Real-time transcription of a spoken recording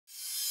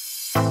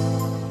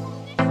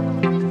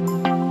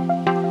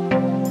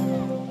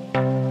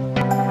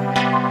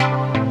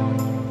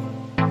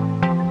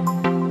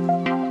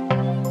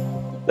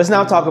Let's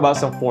now talk about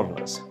some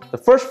formulas. The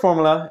first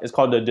formula is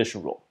called the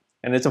addition rule,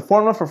 and it's a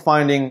formula for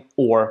finding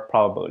OR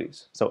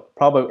probabilities. So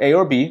probability of A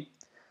or B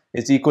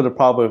is equal to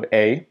probability of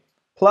A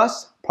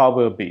plus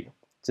probability of B.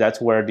 So that's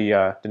where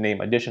the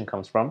name addition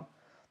comes from,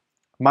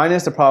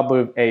 minus the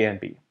probability of A and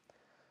B.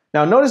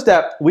 Now notice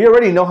that we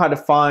already know how to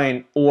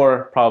find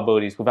OR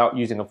probabilities without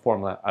using a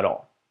formula at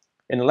all.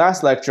 In the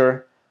last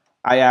lecture,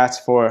 I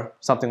asked for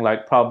something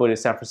like probability of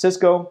San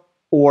Francisco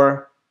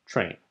or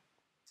train.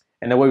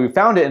 And the way we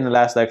found it in the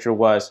last lecture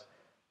was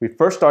we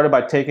first started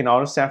by taking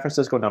all the San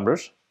Francisco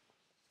numbers,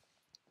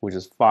 which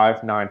is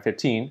 5, 9,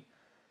 15,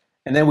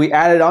 and then we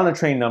added on the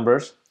train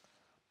numbers,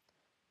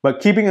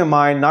 but keeping in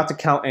mind not to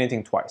count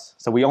anything twice.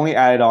 So we only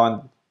added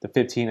on the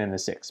 15 and the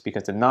 6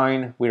 because the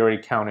 9 we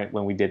already counted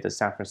when we did the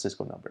San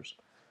Francisco numbers.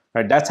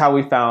 Right? That's how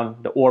we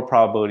found the OR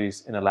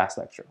probabilities in the last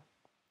lecture.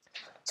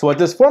 So what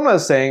this formula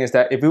is saying is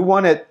that if we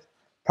wanted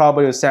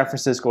probability of San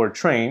Francisco or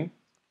train,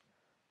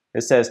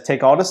 it says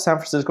take all the San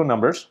Francisco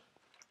numbers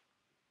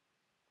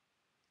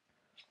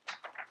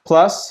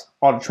plus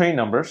all the train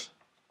numbers,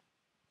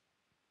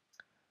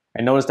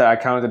 and notice that I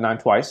counted the 9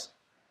 twice,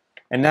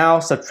 and now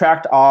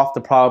subtract off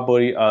the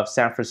probability of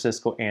San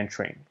Francisco and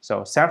train.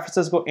 So San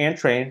Francisco and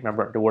train,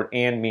 remember the word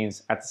and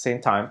means at the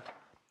same time.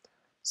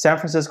 San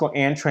Francisco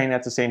and train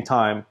at the same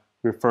time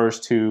refers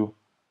to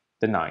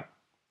the 9.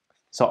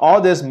 So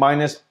all this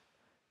minus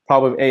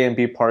probability of A and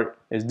B part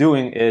is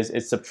doing is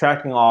it's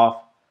subtracting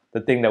off the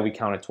thing that we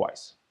counted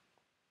twice.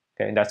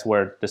 Okay, and that's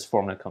where this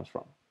formula comes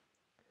from.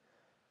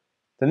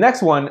 The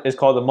next one is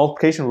called the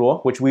multiplication rule,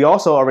 which we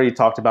also already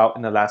talked about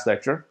in the last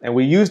lecture, and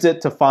we used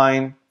it to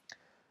find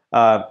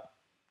the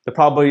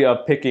probability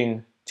of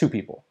picking 2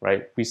 people,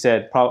 right? We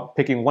said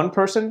picking one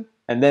person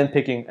and then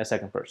picking a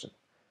second person.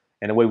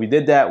 And the way we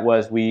did that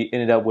was we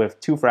ended up with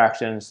 2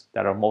 fractions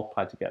that are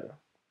multiplied together.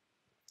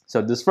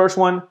 So this first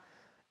one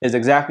is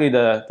exactly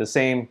the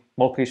same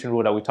multiplication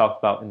rule that we talked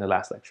about in the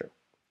last lecture.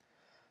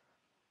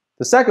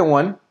 The second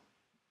one,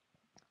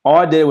 all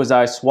I did was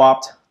I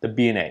swapped the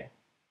B and A.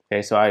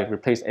 Okay, so I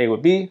replaced A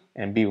with B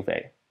and B with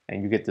A,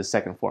 and you get the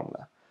second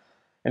formula.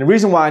 And the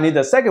reason why I need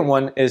that second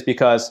one is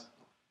because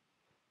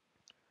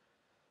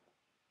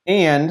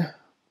and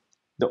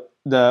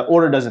the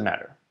order doesn't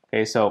matter.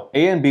 Okay, so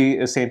A and B is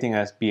the same thing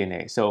as B and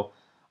A. So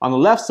on the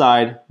left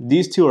side,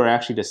 these 2 are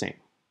actually the same.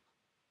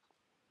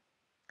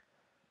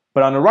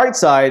 But on the right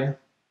side,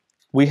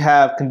 we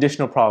have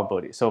conditional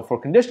probability. So for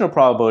conditional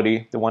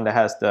probability, the one that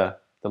has the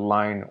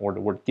line or the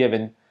word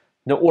given,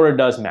 the order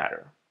does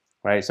matter.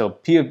 Right? So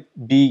P of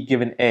B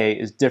given A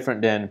is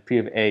different than P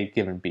of A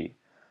given B.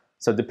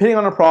 So depending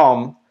on the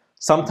problem,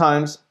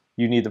 sometimes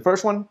you need the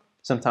first one,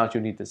 sometimes you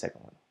need the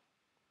second one.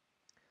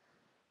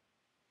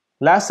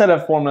 Last set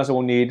of formulas that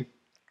we'll need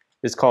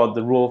is called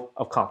the rule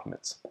of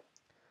complements.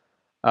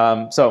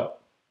 So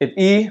if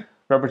E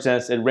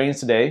represents it rains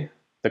today,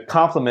 the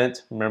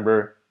complement,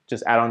 remember,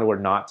 just add on the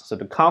word not. So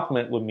the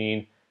complement would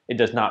mean it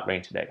does not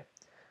rain today.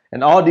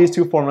 And all these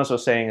 2 formulas are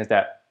saying is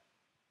that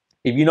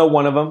if you know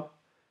one of them,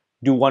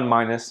 do 1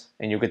 minus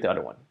and you'll get the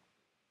other one.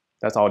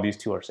 That's all these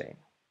 2 are saying.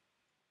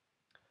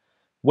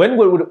 When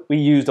would we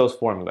use those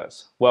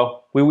formulas?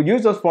 Well, we would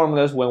use those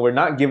formulas when we're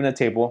not given a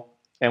table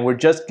and we're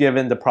just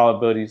given the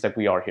probabilities like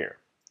we are here.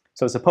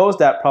 So suppose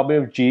that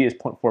probability of G is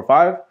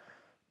 0.45,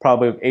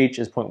 probability of H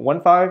is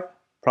 0.15,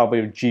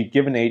 probability of G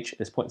given H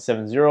is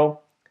 0.70.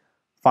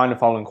 Find the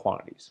following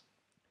quantities.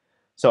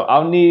 So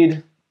I'll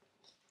need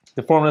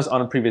the formulas on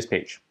the previous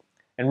page.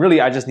 And really,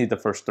 I just need the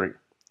first 3.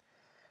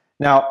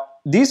 Now,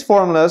 these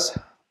formulas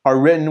are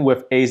written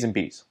with A's and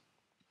B's.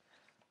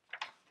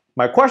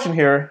 My question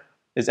here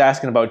is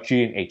asking about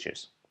G and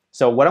H's.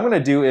 So what I'm going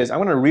to do is I'm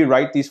going to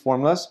rewrite these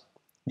formulas,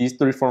 these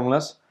 3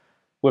 formulas,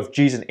 with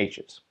G's and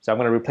H's. So I'm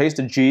going to replace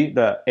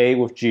the A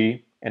with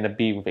G and the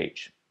B with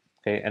H.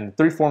 Okay, and the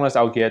 3 formulas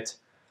I'll get,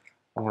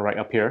 I'm going to write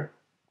up here.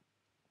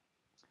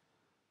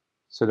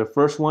 So the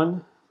first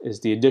one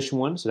is the addition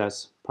one, so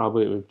that's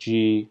probability of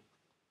G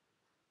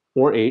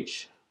or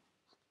H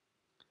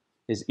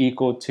is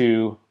equal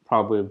to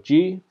probability of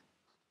G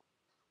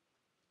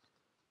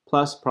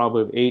plus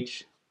probability of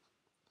H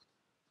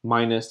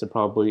minus the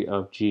probability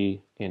of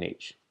G and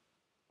H.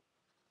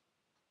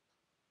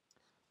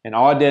 And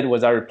all I did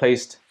was I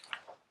replaced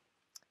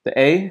the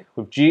A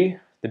with G,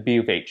 the B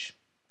with H.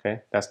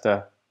 Okay, that's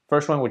the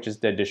first one, which is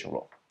the addition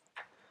rule.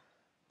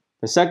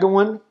 The second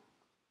one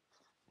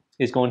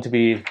is going to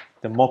be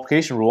the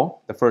multiplication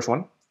rule, the first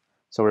one.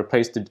 So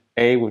replace the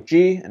A with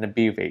G and the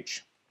B with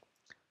H.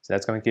 So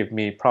that's going to give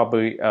me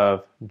probability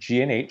of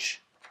G and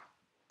H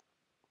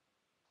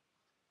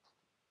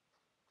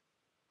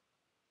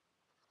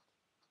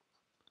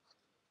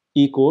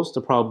equals the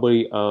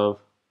probability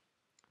of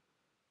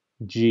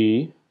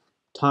G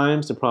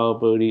times the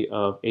probability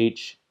of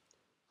H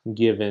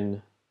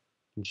given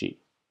G.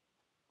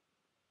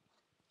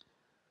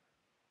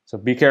 So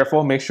be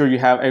careful, make sure you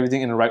have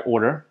everything in the right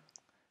order.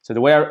 So the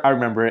way I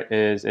remember it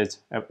is if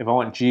I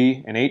want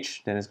G and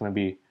H, then it's going to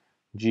be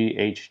G,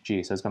 H,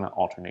 G. So it's going to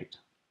alternate.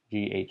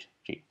 G, H,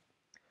 G.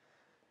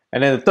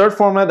 And then the third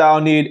formula that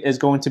I'll need is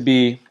going to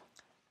be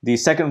the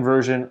second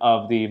version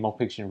of the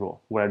multiplication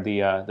rule, where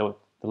the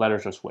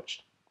letters are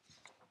switched.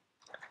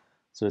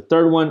 So the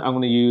third one I'm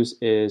going to use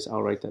is,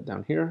 I'll write that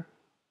down here.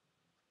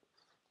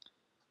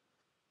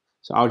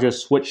 So I'll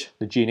just switch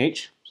the G and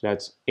H. So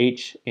that's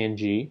H and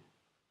G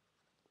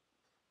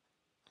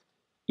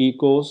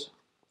equals,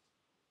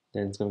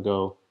 then it's going to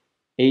go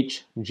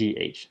H, G,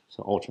 H.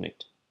 So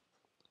alternate.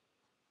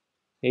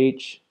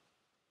 H,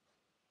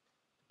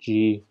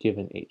 G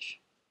given H.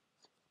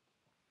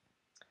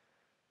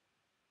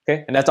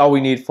 Okay, and that's all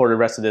we need for the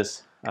rest of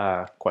this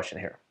question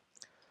here.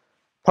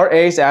 Part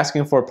A is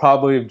asking for a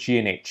probability of G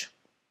and H.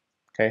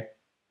 Okay,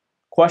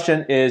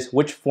 question is,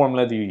 which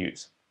formula do you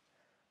use?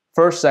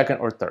 First, second,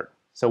 or third?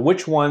 So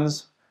which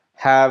ones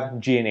have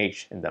G and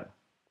H in them?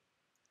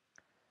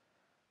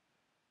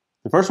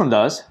 The first one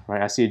does,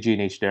 right? I see a G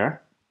and H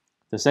there.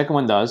 The second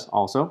one does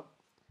also.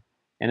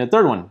 And the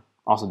third one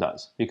also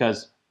does,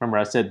 because remember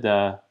I said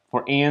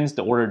for ands,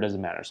 the order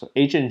doesn't matter. So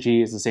H and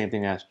G is the same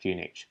thing as G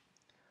and H.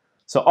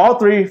 So all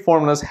three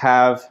formulas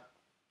have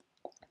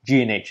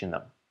G and H in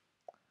them.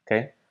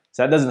 Okay,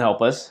 so that doesn't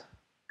help us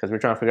because we're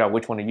trying to figure out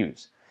which one to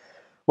use.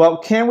 Well,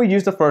 can we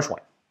use the first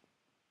one?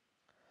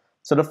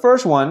 So the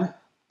first one,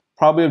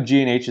 probability of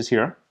G and H, is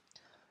here.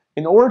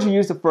 In order to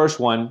use the first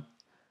one,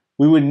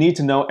 we would need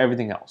to know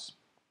everything else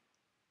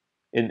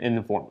in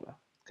the formula.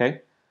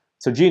 Okay,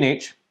 so G and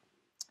H,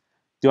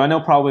 do I know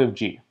probability of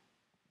G?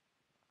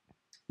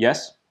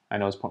 Yes, I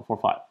know it's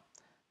 0.45.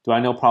 Do I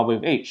know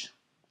probability of H?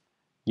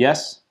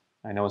 Yes,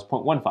 I know it's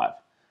 0.15.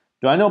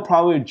 Do I know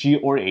probability of G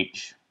or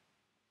H?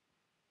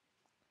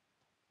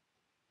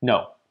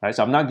 No, right?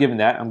 So I'm not giving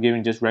that. I'm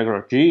giving just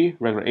regular G,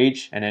 regular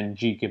H, and then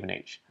G given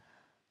H.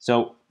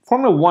 So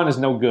formula 1 is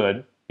no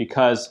good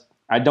because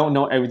I don't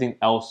know everything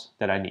else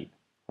that I need,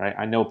 right?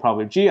 I know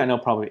probability of G, I know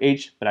probability of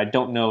H, but I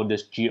don't know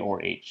this G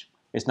or H.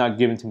 It's not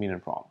given to me in the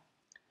problem.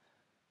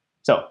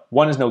 So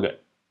 1 is no good.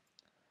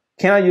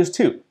 Can I use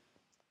 2?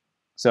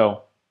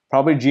 So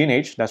probability of G and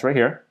H, that's right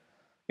here.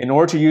 In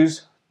order to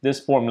use this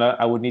formula,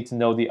 I would need to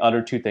know the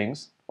other two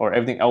things, or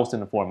everything else in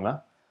the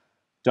formula.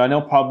 Do I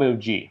know probability of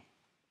G?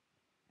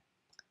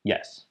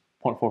 Yes,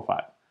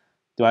 0.45.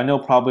 Do I know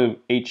probability of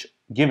H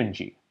given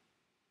G?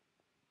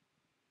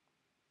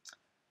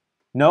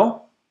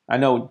 No, I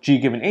know G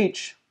given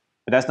H,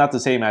 but that's not the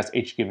same as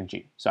H given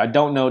G. So I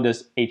don't know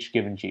this H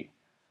given G,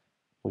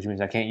 which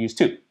means I can't use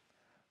 2.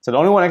 So the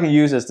only one I can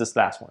use is this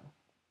last one.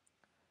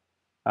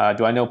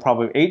 Do I know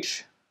probability of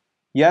H?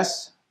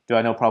 Yes. Do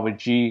I know probability of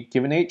G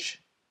given H?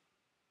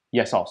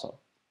 Yes also,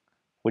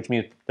 which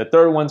means the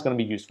third one's going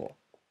to be useful.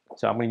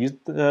 So I'm going to use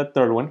the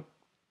third one.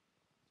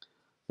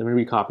 Let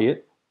me recopy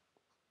it.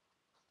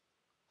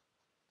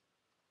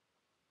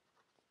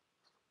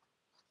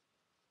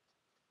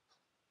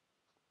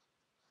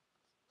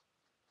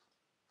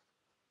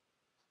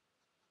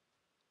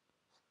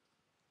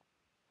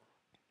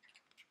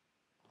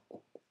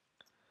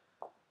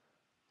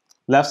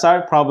 Left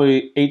side,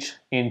 probably H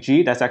and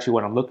G. That's actually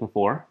what I'm looking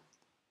for.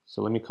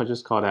 So let me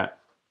just call that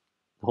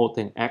the whole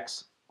thing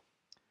X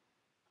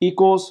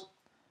equals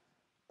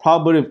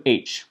probability of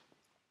H.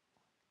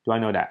 Do I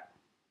know that?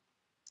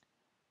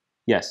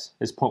 Yes,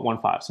 it's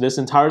 0.15. So this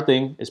entire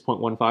thing is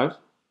 0.15.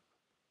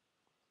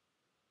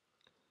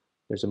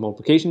 There's a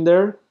multiplication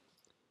there.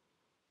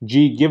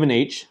 G given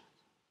H.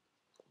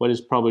 What is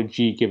probability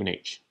G given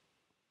H?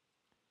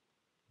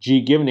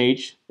 G given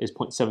H is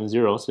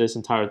 0.70, so this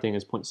entire thing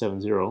is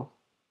 0.70.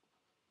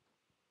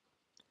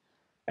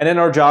 And then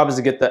our job is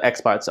to get the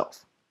X by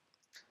itself.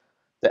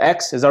 The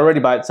X is already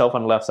by itself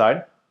on the left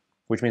side,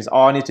 which means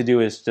all I need to do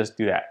is just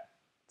do that.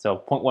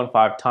 So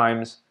 0.15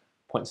 times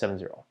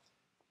 0.70.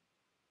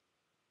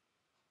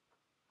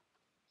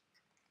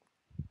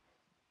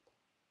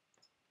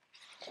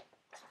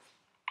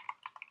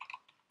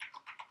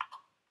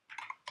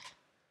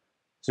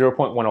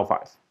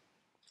 $0.105.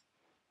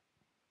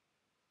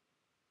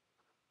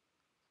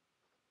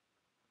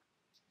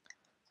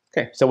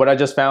 Okay, so what I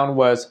just found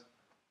was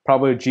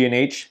probability of G and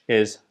H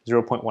is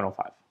 0.105.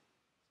 Let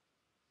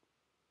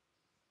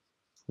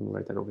me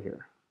write that over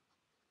here.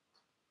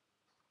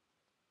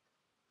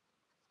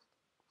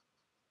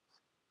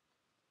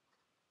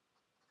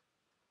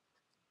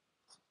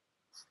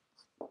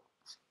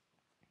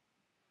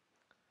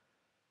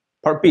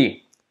 Part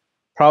B,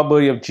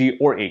 probability of G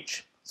or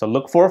H. So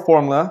look for a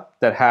formula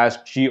that has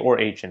G or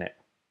H in it.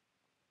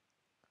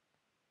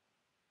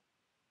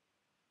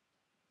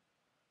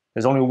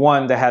 There's only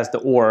one that has the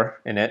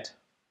or in it.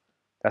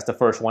 That's the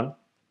first one.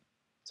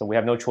 So we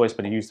have no choice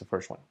but to use the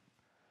first one.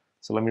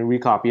 So let me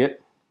recopy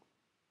it.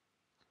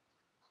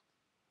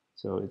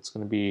 So it's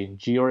going to be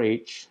G or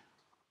H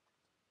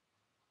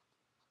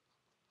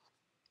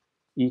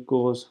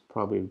equals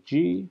probability of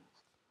G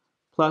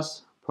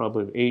plus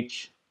probability of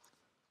H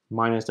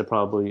minus the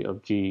probability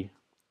of G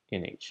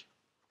in H.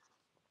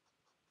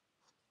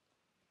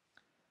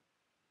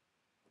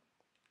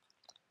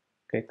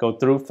 Okay, go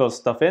through, fill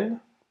stuff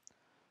in.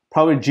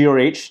 Probably G or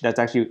H, that's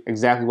actually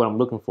exactly what I'm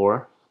looking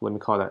for. Let me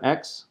call that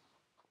X.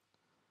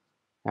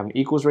 I have an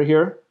equals right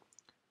here.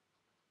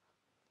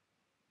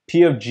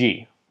 P of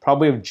G,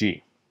 probability of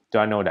G. Do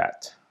I know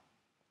that?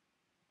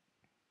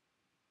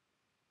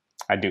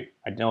 I do.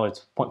 I know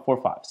it's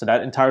 0.45. So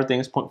that entire thing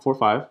is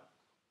 0.45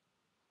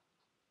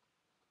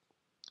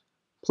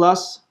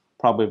 plus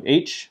probability of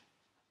H.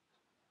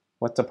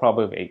 What's the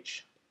probability of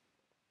H?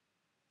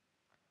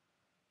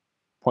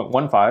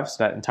 0.15,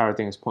 so that entire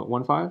thing is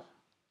 0.15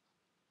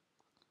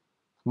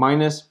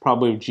 minus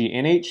probability of G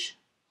in H.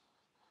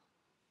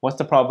 What's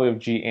the probability of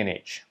G in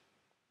H?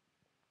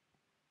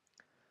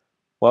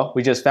 Well,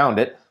 we just found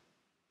it,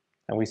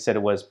 and we said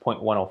it was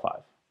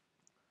 0.105.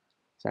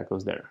 So that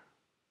goes there.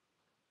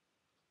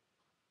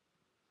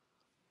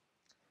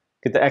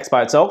 Get the X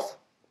by itself.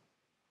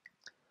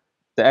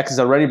 The X is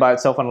already by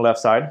itself on the left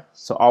side,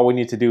 so all we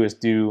need to do is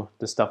do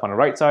the stuff on the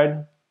right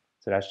side.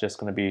 So that's just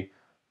going to be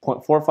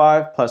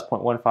 0.45 plus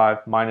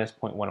 0.15 minus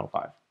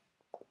 0.105.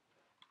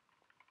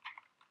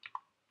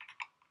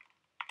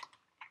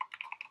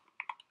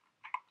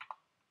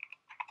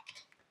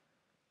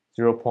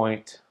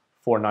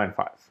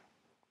 0.495.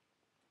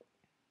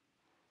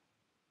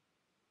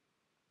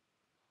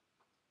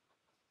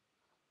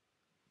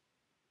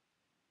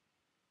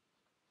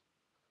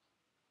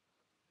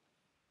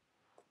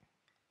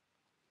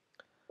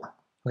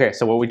 Okay,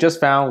 so what we just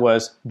found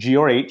was G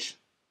or H.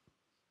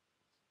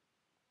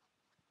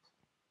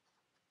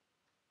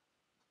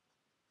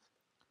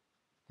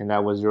 And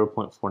that was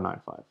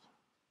 0.495.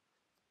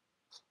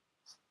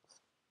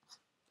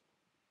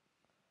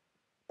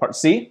 Part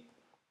C,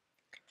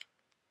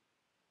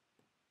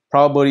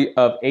 probability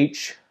of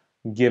H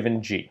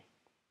given G.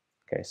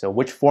 Okay, so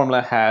which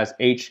formula has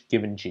H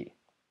given G?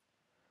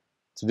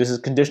 So this is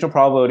conditional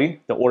probability.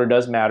 The order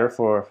does matter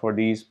for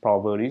these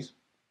probabilities.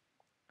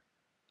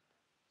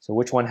 So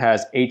which one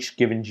has H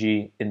given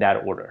G in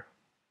that order?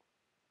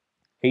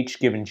 H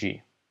given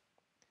G.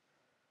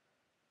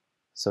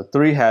 So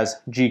 3 has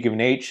G given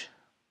H.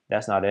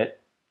 That's not it.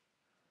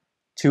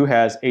 2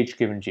 has H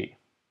given G.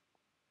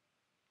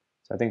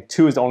 So I think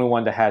 2 is the only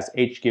one that has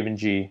H given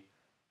G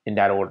in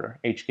that order,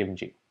 H given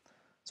G.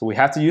 So we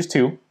have to use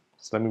 2.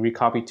 So let me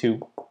recopy 2.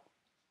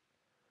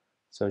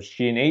 So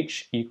G and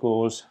H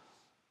equals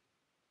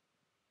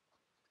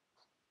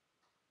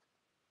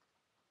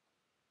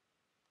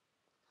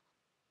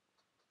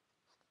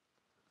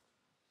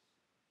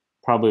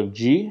probability of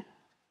G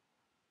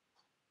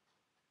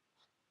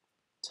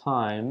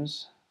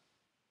times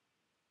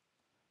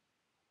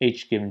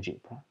H given G,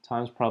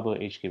 times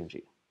probability H given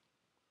G.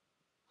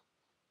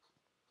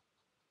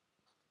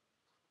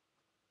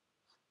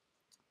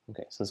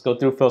 Okay, so let's go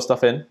through, fill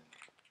stuff in.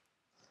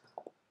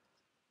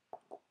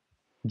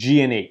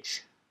 G and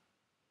H.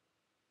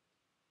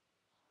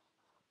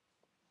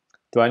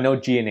 Do I know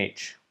G and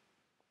H?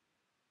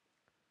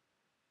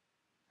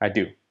 I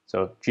do.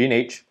 So G and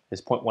H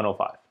is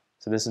 0.105.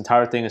 So this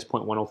entire thing is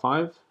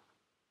 0.105.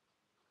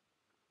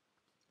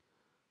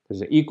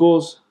 There's an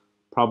equals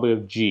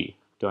probability of G.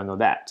 Do I know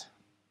that?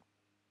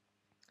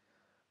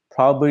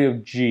 Probability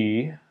of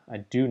G, I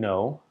do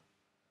know,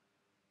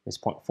 is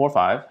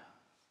 0.45.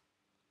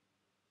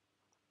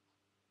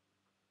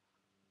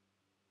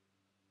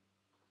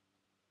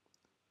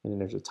 And then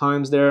there's a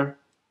times there.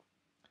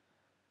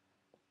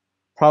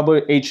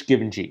 Probability H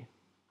given G.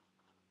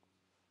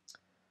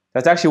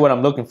 That's actually what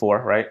I'm looking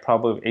for, right?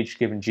 Probability of H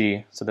given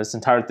G. So this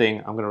entire thing,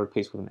 I'm going to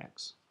replace with an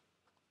X.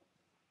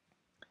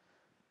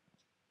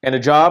 And the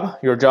job,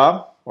 your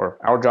job, or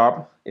our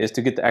job, is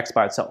to get the X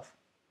by itself.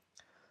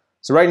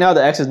 So right now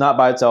the X is not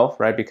by itself,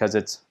 right? Because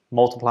it's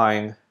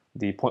multiplying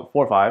the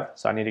 0.45.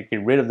 So I need to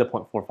get rid of the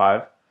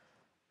 0.45.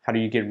 How do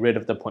you get rid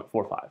of the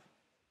 0.45?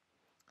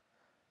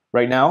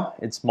 Right now,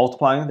 it's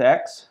multiplying the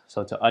X.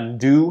 So to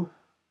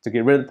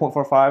get rid of the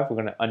 0.45, we're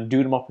going to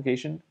undo the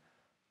multiplication.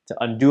 To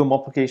undo a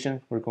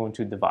multiplication, we're going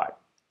to divide.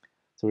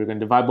 So we're going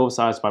to divide both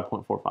sides by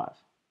 0.45. All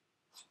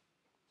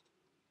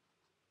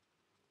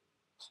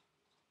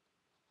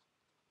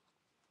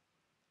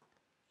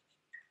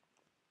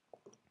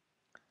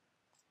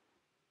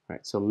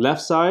right, so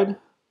left side,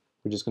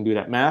 we're just going to do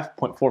that math.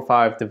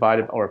 0.45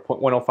 divided, or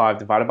 0.105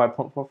 divided by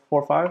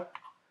 0.45.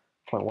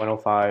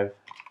 0.105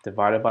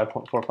 divided by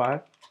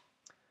 0.45.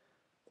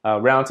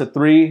 Round to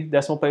 3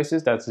 decimal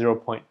places, that's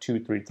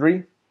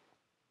 0.233.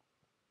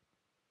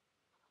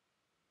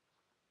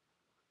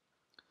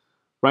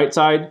 Right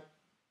side,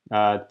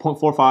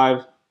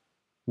 0.45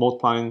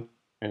 multiplying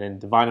and then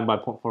dividing by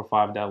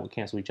 0.45, that will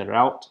cancel each other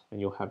out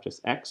and you'll have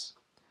just X.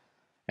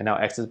 And now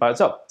X is by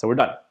itself, so we're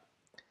done.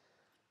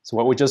 So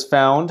what we just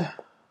found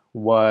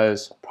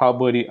was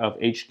probability of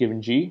H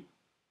given G.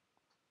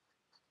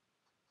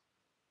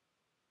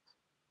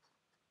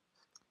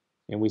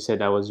 And we said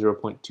that was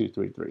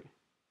 0.233.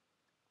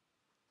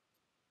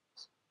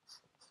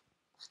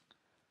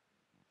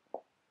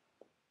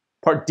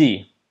 Part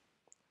D,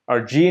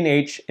 are G and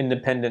H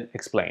independent?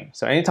 Explain.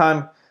 So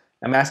anytime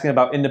I'm asking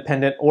about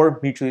independent or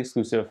mutually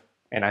exclusive,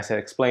 and I said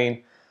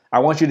explain, I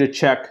want you to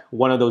check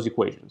one of those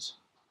equations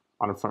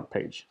on the front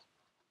page.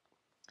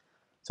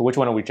 So which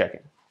one are we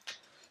checking?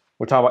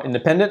 We're talking about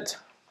independent.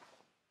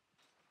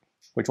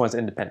 Which one's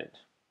independent?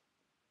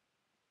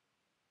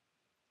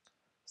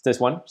 It's this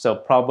one. So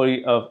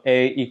probability of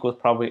A equals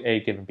probability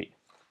A given B.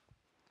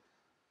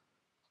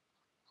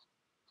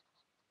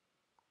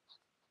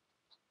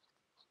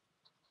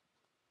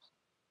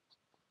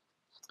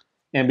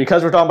 And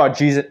because we're talking about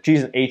G's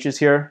and H's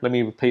here, let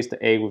me replace the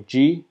A with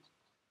G.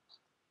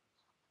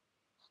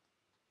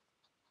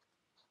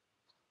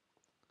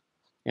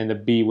 And the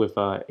B with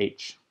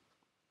H.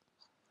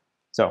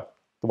 So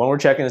the one we're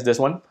checking is this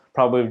one.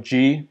 Probability of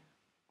G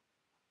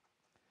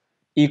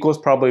equals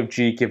probability of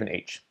G given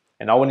H.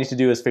 And all we need to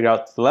do is figure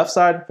out the left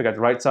side, figure out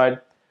the right side,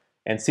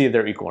 and see if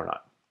they're equal or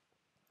not.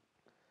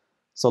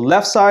 So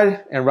left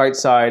side and right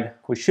side,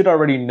 we should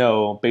already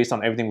know based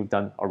on everything we've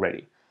done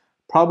already.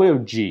 Probability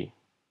of G,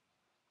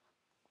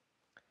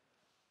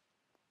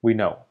 we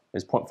know,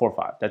 is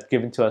 0.45. That's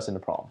given to us in the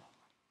problem.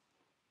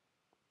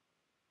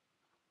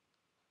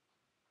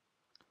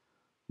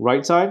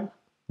 Right side,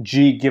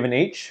 G given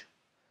H,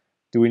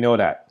 do we know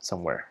that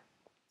somewhere?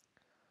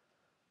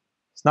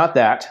 It's not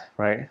that,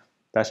 right?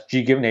 That's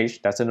G given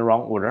H, that's in the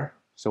wrong order.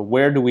 So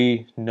where do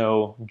we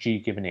know G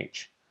given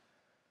H?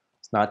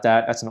 It's not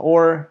that, that's an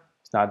or.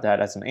 It's not that,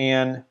 that's an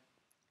and.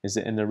 Is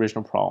it in the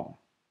original problem?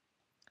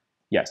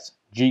 Yes,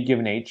 G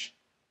given H,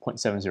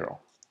 0.70.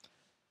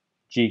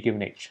 G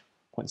given H,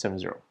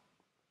 0.70.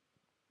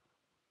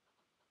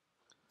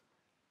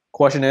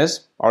 Question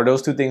is, are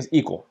those two things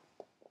equal?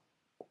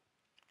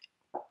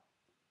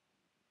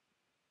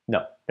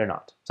 No, they're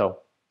not. So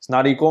it's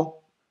not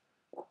equal.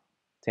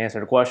 To answer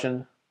the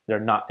question, they're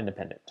not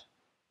independent.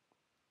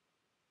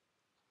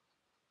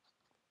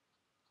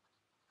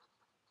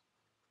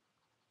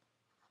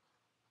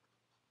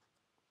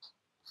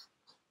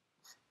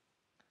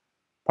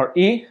 Part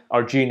E,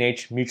 are G and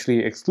H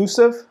mutually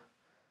exclusive?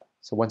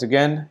 So once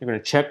again, you're going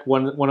to check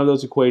one of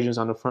those equations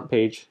on the front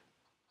page.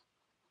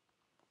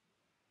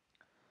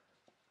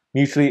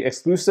 Mutually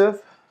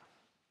exclusive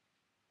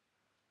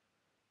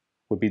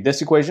would be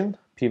this equation,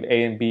 P of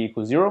A and B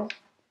equals 0.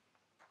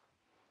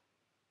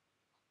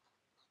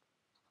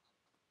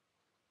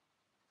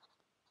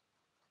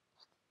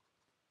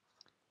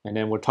 And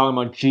then we're talking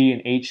about G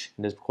and H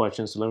in this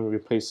question, so let me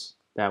replace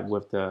that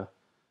with the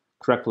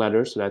correct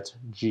letters, so that's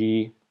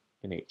G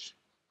and H.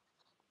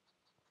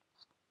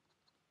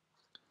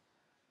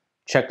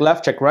 Check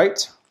left, check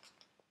right.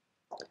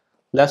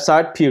 Left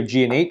side, P of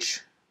G and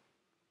H.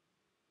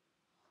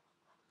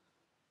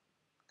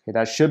 Okay,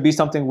 that should be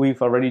something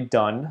we've already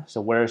done. So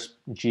where's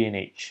G and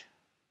H?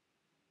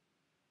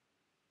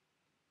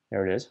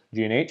 There it is,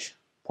 G and H,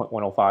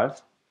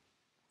 0.105.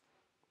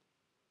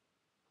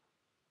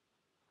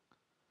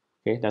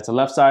 Okay, that's the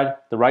left side.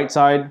 The right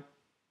side,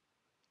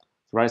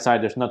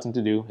 there's nothing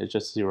to do, it's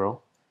just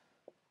 0.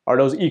 Are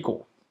those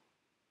equal?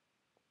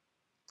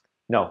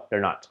 No, they're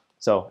not.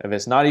 So if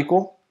it's not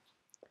equal,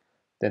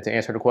 then to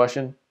answer the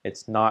question,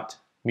 it's not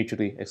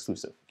mutually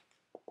exclusive.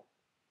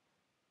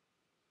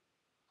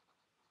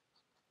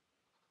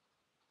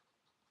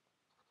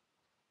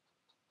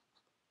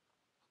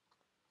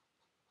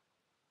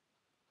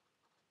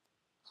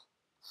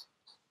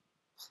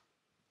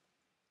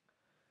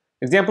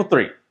 Example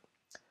 3.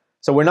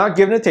 So we're not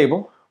given a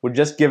table, we're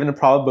just given the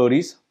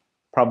probabilities.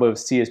 Probability of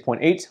C is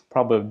 0.8,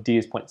 probability of D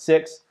is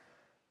 0.6,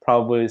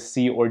 probability of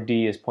C or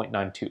D is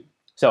 0.92.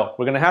 So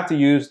we're going to have to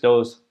use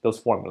those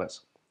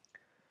formulas.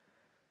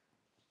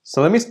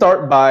 So let me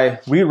start by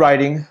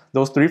rewriting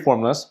those three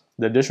formulas,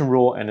 the addition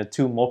rule and the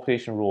two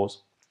multiplication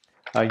rules,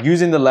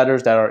 using the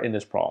letters that are in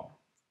this problem.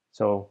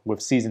 So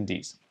with C's and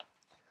D's.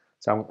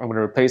 So I'm going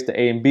to replace the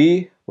A and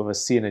B with a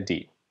C and a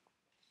D.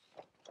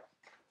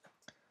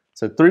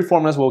 So three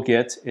formulas we'll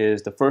get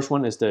is, the first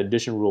one is the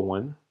addition rule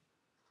one.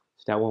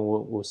 So that one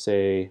we'll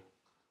say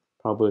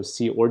probability of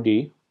C or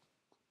D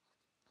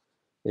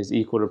is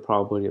equal to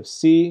probability of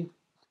C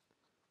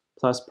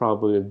plus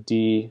probability of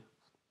D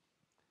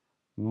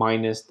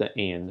minus the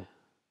and,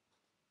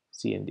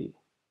 C and D.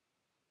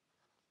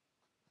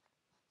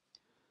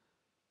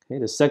 Okay,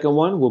 the second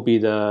one will be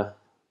the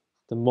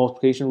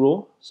multiplication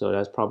rule. So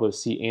that's probability of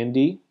C and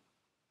D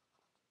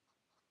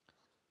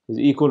is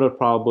equal to the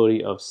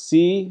probability of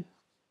C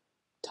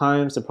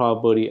times the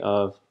probability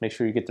of, make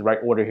sure you get the right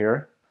order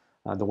here.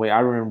 The way I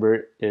remember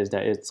it is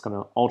that it's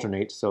going to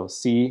alternate. So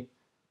C,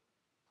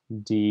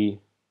 D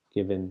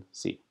given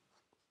C.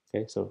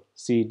 Okay, so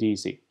C, D,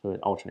 C. So it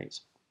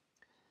alternates.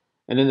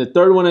 And then the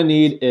third one I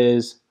need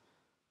is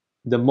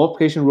the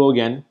multiplication rule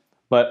again,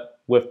 but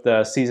with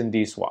the C's and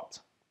D's swapped.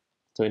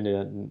 So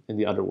in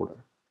the other order.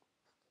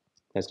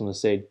 That's going to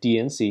say D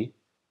and C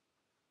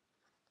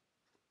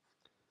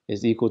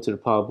is equal to the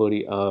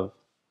probability of,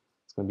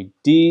 it's going to be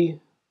D,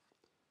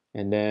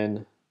 and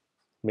then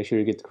make sure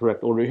you get the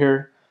correct order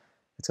here.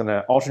 It's going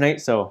to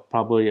alternate, so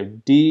probability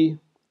of D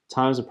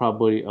times the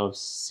probability of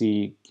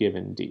C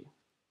given D.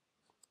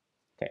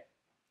 Okay.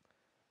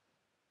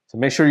 So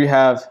make sure you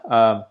have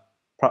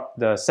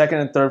the second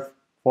and third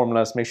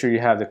formulas, make sure you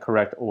have the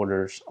correct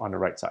orders on the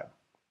right side.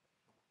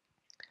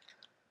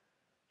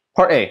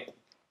 Part A.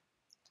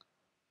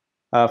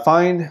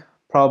 Find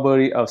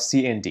probability of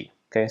C and D.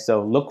 Okay,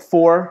 so look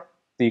for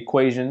the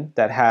equation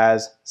that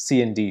has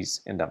C and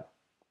D's in them.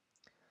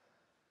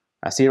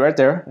 I see it right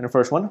there in the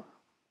first one.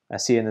 I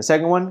see it in the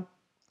second one.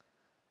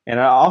 And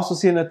I also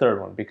see it in the third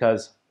one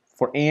because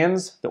for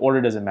ands, the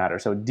order doesn't matter.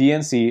 So D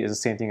and C is the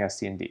same thing as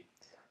C and D.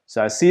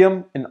 So I see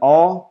them in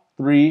all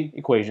three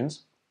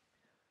equations.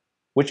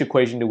 Which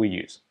equation do we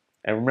use?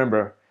 And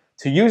remember,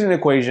 to use an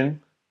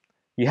equation,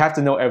 you have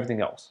to know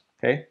everything else.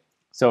 Okay?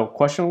 So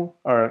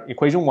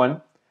equation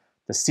 1,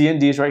 the C and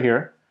D is right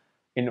here.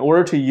 In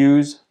order to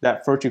use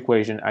that first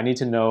equation, I need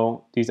to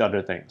know these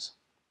other things.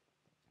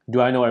 Do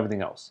I know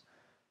everything else?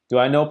 Do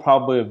I know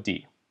probability of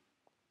D?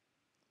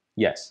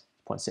 Yes,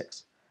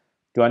 0.6.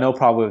 Do I know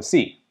probability of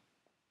C?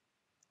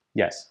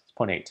 Yes, it's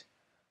 0.8.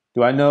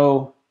 Do I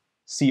know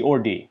C or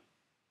D?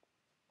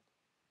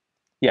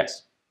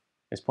 Yes,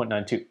 it's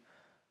 0.92.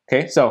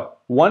 Okay, so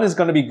 1 is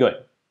going to be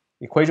good.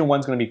 Equation 1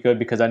 is going to be good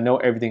because I know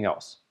everything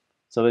else.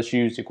 So let's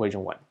use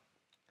equation 1.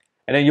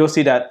 And then you'll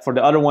see that for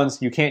the other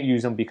ones, you can't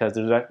use them because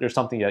there's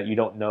something that you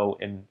don't know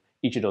in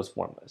each of those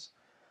formulas.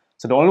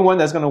 So the only one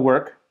that's going to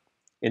work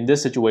in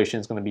this situation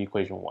is going to be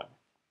equation 1.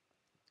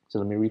 So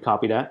let me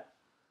recopy that.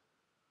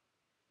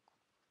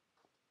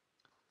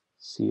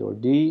 C or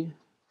D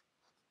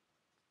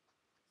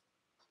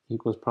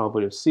equals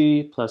probability of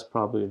C plus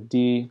probability of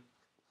D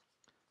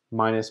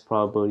minus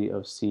probability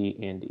of C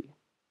and D.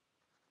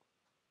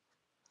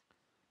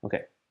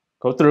 Okay,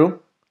 go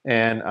through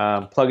and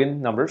plug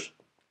in numbers.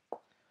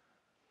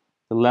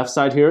 The left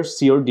side here,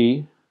 C or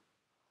D.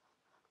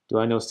 Do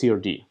I know C or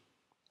D?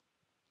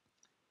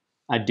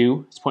 I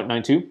do. It's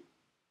 0.92.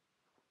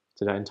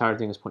 So that entire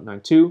thing is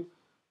 0.92.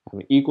 I have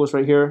an equals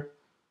right here.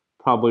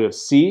 Probability of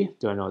C,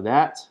 do I know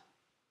that?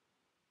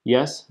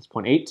 Yes, it's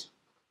 0.8.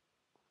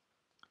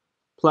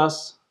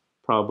 Plus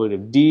probability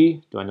of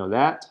D, do I know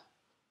that?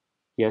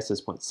 Yes, it's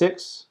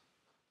 0.6.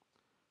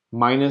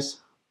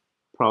 Minus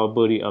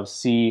probability of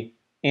C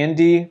and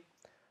D,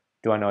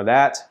 do I know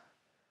that?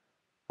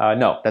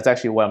 No, that's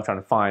actually what I'm trying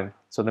to find.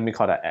 So let me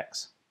call that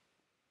X.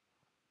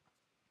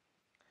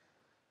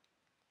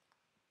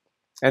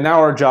 And now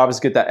our job is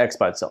to get that X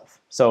by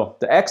itself. So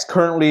the X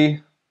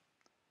currently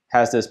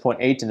has this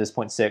 0.8 and this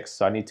 0.6,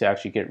 so I need to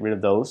actually get rid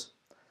of those.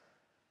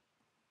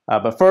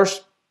 But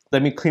first,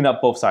 let me clean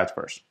up both sides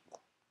first.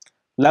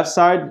 Left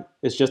side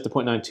is just the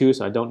 0.92,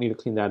 so I don't need to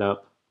clean that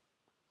up.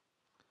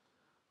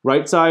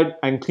 Right side,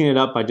 I can clean it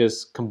up by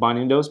just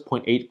combining those,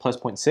 0.8 plus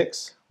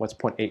 0.6. What's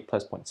 0.8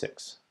 plus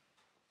 0.6?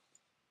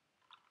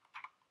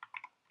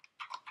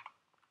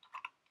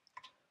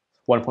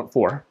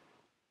 1.4.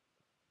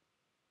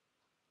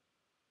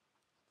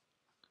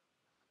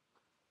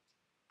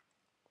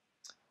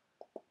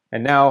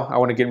 And now I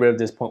want to get rid of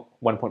this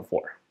 1.4.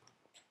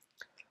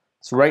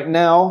 So right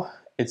now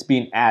it's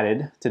being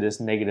added to this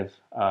negative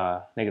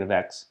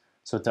x.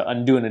 So to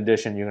undo an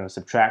addition, you're going to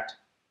subtract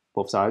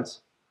both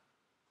sides.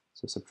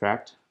 So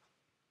subtract.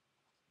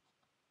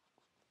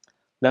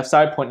 Left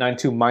side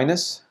 0.92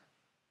 minus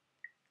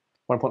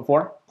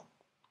 1.4.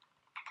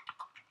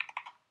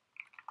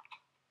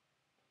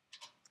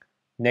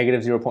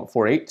 Negative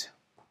 0.48.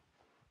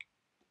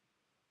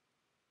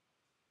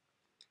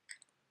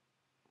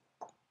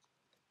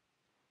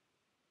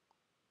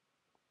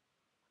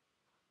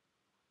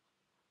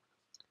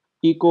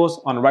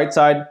 Equals, on the right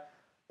side,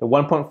 the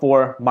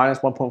 1.4 minus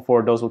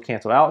 1.4, those will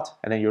cancel out,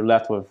 and then you're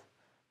left with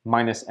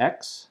minus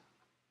x.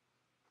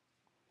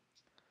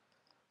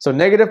 So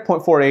negative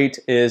 0.48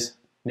 is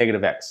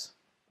negative x.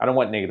 I don't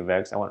want negative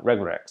x, I want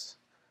regular x.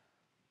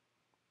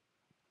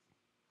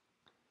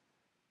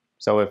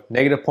 So if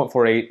negative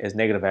 0.48 is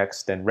negative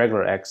x, then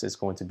regular x is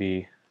going to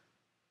be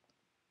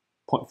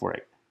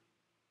 0.48.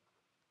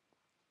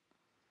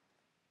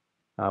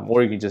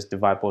 Or you can just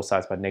divide both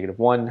sides by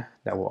 -1.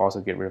 That will also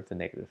get rid of the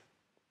negative.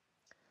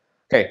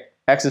 Okay,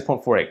 x is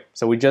 0.48.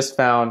 So we just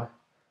found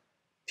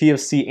P of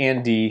C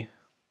and D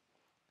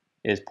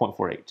is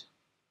 0.48.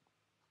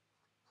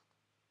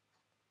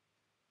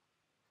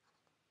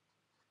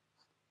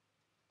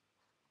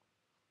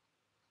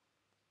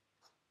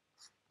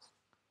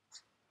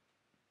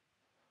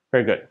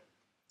 Very good.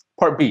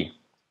 Part B,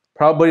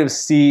 probability of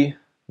C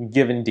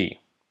given D.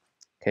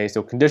 Okay,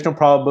 so conditional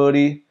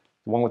probability,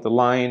 the one with the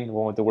line, the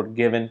one with the word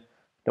given,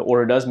 the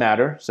order does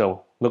matter.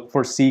 So look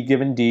for C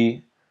given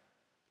D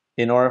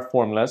in our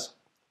formulas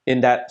in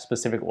that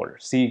specific order,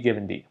 C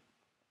given D.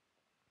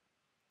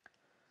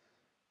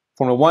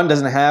 Formula 1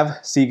 doesn't have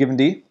C given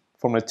D.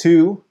 Formula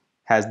 2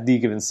 has D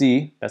given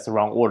C. That's the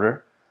wrong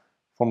order.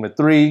 Formula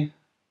 3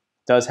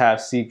 does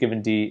have C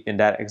given D in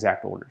that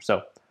exact order.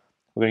 So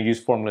we're going to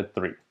use formula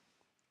 3.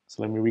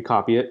 So let me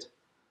recopy it.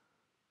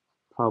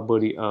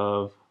 Probability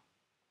of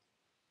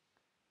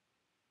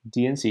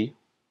D and C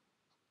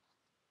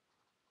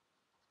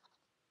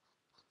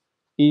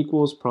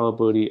equals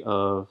probability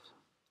of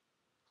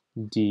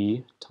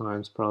D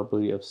times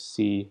probability of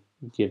C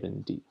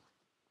given D.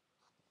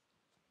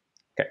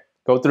 Okay,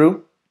 go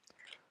through,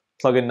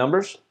 plug in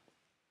numbers.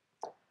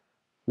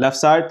 Left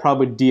side,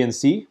 probability D and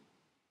C.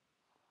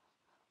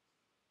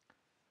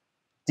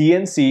 D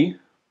and C,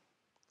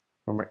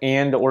 remember,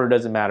 and the order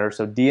doesn't matter,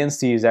 so D and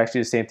C is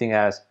actually the same thing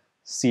as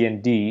C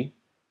and D,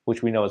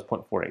 which we know is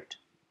 0.48.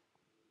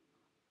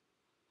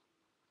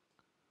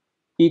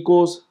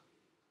 equals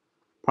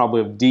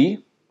probability of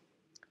D.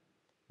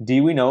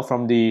 D we know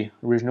from the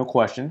original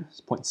question,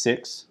 it's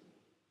 0.6,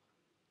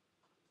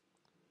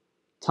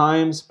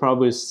 times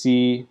probability of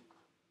C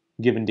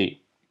given D.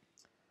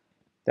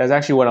 That's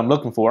actually what I'm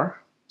looking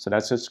for, so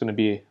that's just going to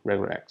be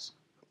regular x.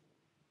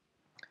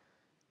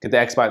 Get the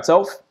x by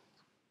itself.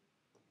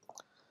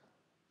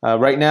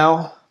 Right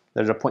now,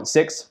 there's a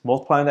 0.6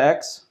 multiplying the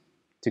x.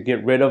 To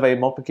get rid of a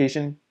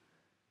multiplication,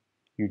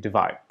 you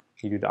divide.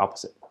 You do the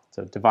opposite.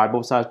 So divide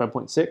both sides by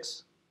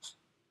 0.6.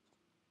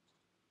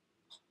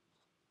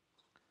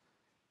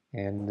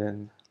 And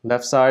then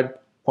left side,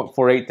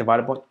 0.48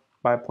 divided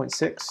by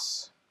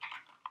 0.6.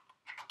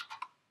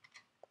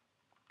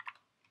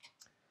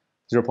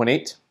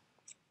 0.8.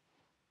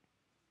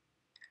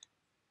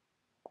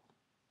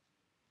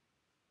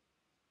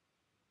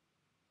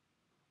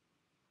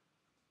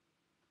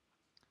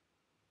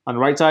 On the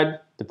right side,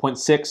 the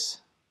 0.6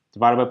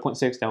 divided by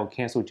 0.6, that will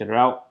cancel each other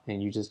out,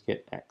 and you just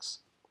get x.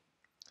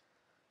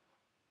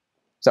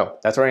 So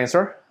that's our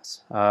answer.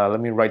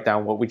 Let me write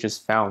down what we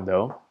just found,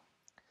 though.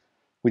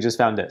 We just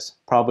found this,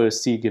 probability of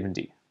C given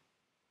D.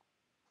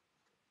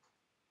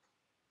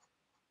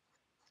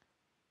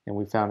 And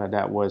we found that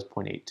that was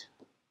 0.8.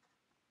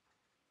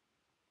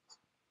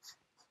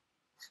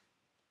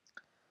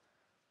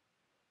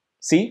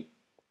 C,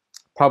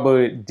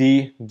 probability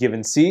D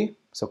given C.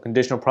 So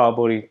conditional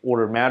probability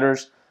order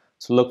matters.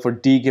 So look for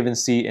D given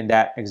C in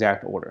that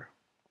exact order.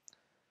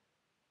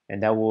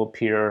 And that will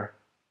appear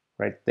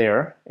right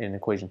there in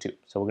equation 2.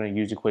 So we're going to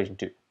use equation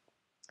 2.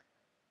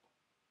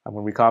 I'm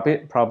going to recopy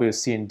it. Probability of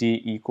C and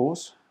D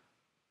equals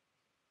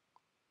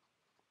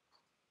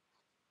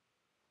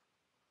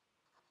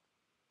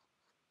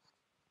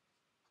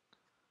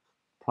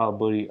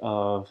probability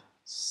of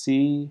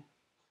C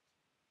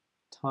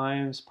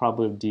times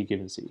probability of D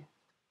given C.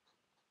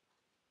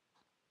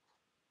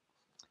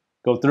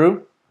 Go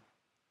through,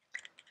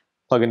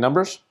 plug in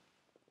numbers.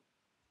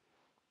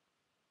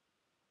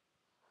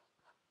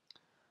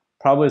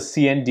 Probability of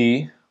C and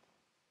D,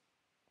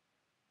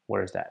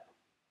 where is that?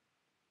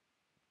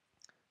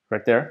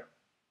 Right there,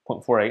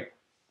 0.48.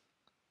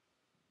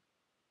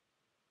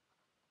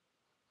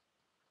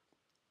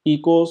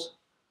 Equals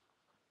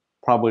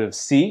probability of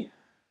C,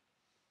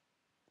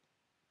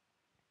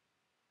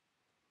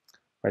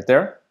 right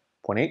there,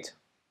 0.8.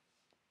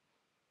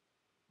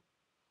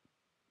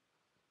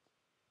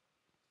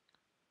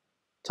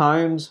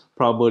 Times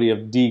probability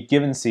of D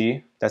given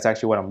C, that's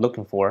actually what I'm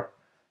looking for.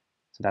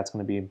 So that's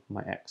going to be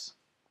my x.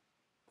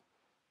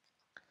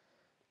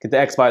 Get the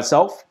x by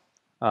itself.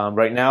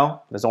 Right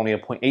now, there's only a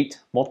 0.8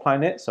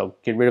 multiplying it, so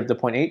get rid of the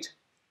 0.8.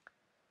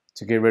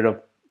 To get rid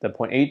of the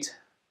 0.8,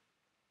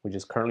 which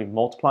is currently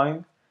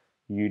multiplying,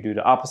 you do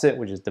the opposite,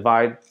 which is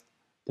divide.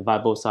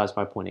 Divide both sides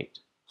by 0.8.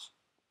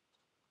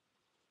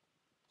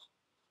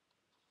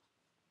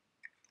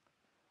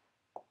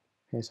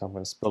 Okay, so I'm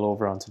going to spill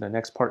over onto the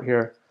next part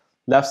here.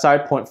 Left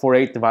side,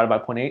 0.48 divided by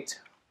 0.8.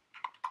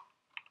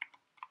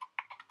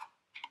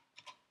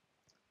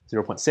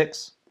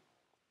 0.6.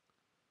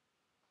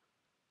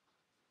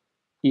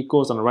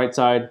 Equals on the right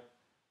side,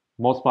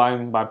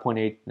 multiplying by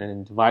 0.8 and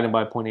then dividing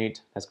by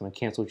 0.8. That's going to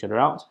cancel each other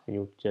out, and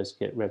you'll just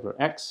get regular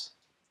x.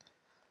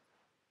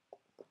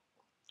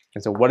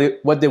 And so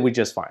what did we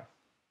just find?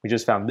 We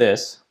just found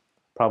this,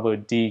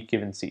 probability of D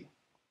given C.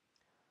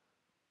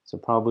 So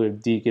probability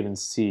of D given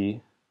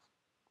C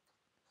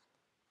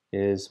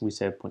is, we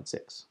said,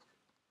 0.6.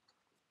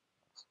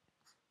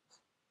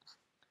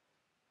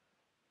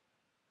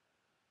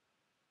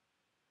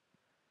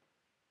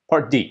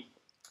 Part D.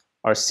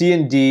 Are C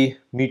and D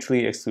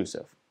mutually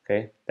exclusive?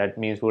 Okay, that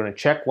means we're going to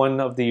check one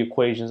of the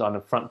equations on the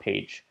front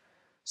page.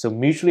 So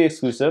mutually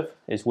exclusive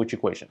is which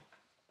equation?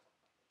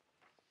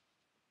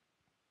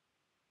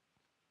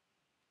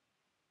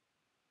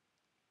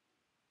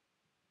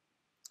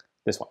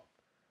 This one.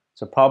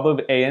 So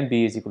probability of A and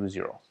B is equal to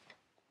 0.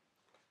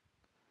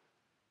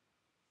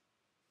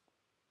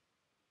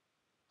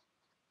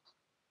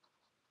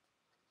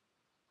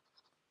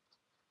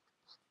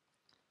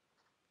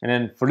 And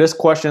then for this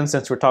question,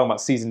 since we're talking about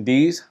C's and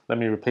D's, let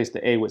me replace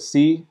the A with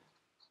C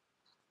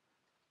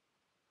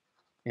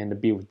and the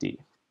B with D.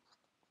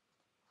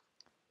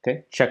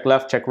 Okay, check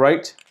left, check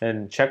right,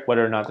 and check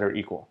whether or not they're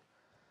equal.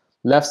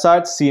 Left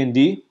side, C and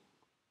D.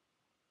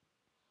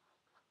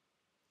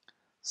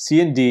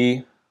 C and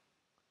D,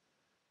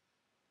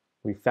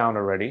 we found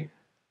already,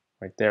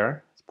 right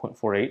there, it's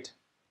 0.48.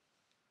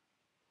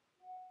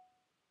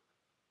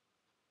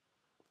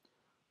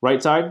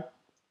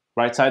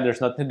 Right side, there's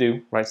nothing to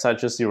do. Right side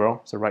just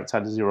 0, so right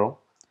side is 0.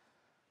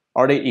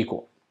 Are they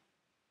equal?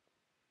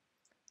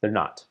 They're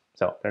not.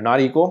 So they're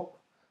not equal,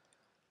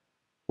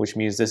 which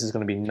means this is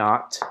going to be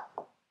not.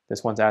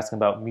 This one's asking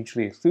about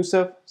mutually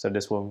exclusive, so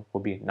this one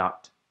will be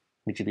not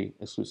mutually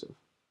exclusive.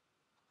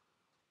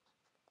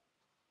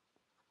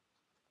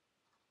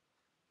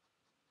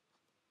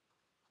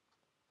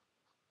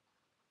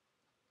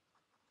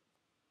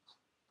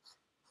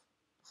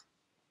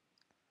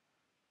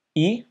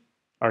 E,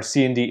 are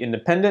C and D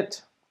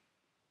independent?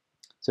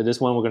 So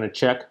this one we're going to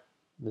check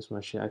This one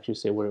I should actually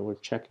say where we're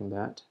checking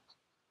that.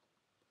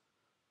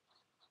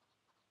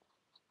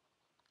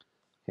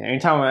 Okay,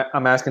 anytime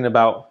I'm asking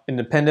about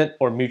independent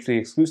or mutually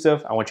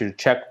exclusive, I want you to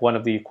check one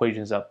of the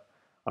equations up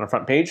on the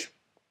front page.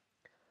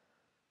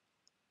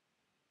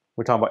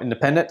 We're talking about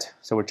independent,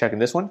 so we're checking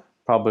this one.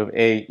 Probability of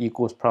A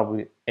equals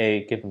probability of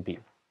A given B.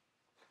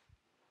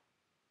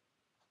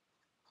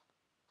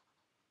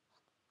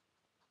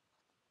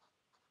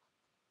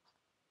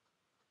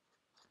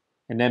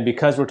 And then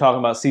because we're talking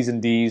about C's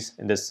and D's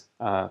in this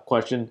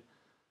question,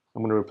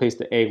 I'm going to replace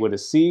the A with a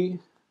C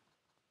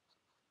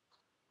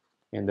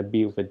and the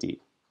B with a D.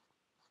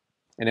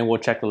 And then we'll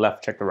check the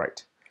left, check the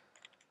right.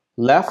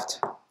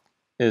 Left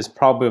is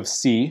probability of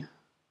C.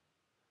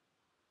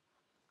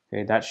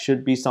 Okay, that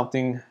should be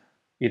something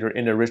either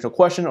in the original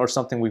question or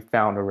something we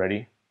found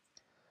already.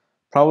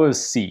 Probability of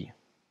C,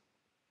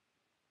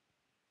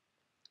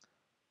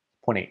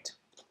 0.8.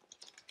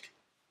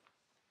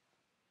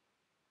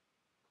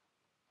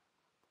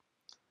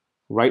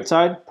 Right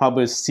side,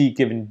 probability of C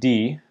given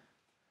D.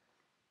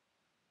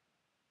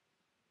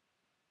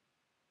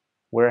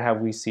 Where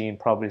have we seen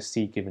probability of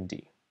C given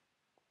D?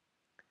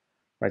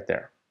 Right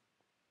there,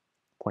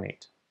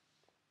 0.8.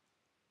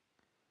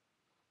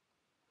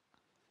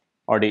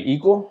 Are they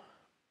equal?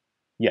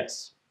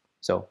 Yes.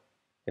 So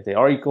if they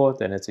are equal,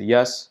 then it's a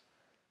yes.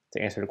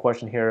 To answer the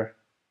question here,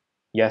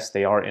 yes,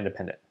 they are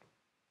independent.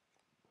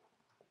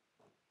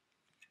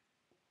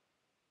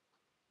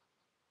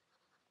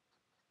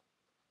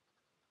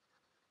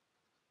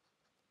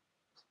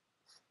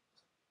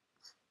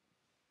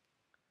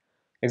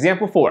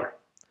 Example 4.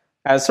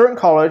 At a certain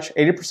college,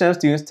 80% of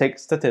students take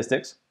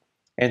statistics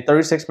and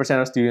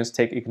 36% of students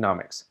take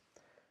economics.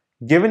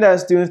 Given that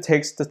students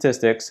take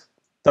statistics,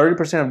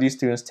 30% of these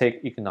students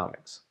take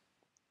economics.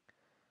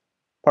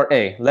 Part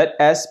A, let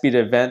S be the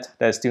event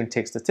that a student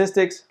takes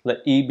statistics, let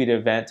E be the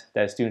event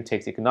that a student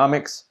takes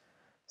economics.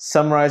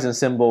 Summarize in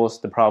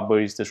symbols the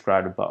probabilities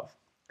described above.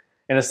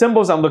 And the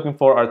symbols I'm looking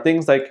for are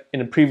things like in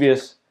the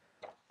previous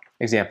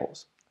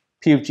examples.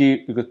 P of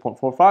G equals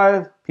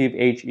 0.45, P of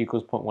H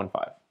equals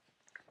 0.15.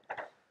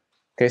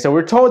 Okay, so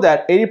we're told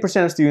that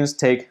 80% of students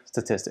take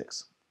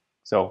statistics.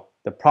 So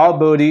the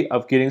probability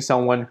of getting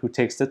someone who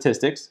takes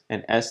statistics,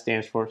 and S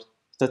stands for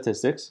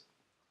statistics,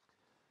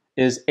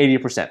 is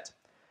 80%.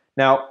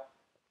 Now,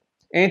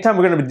 anytime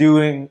we're going to be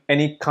doing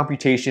any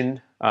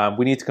computation,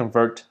 we need to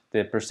convert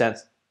the percent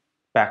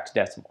back to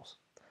decimals.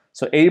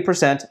 So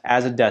 80%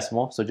 as a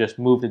decimal, so just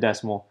move the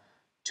decimal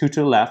 2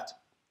 to the left,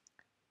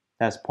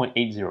 that's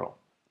 0.80.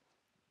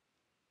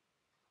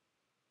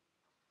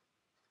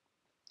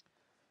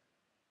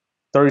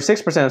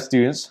 36% of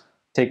students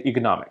take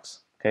economics.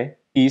 Okay,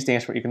 E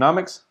stands for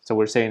economics, so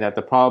we're saying that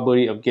the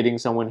probability of getting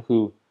someone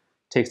who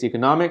takes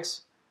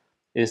economics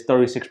is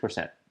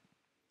 36%.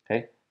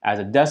 Okay, as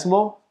a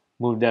decimal,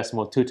 move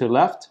decimal 2 to the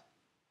left,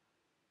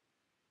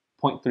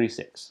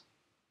 0.36.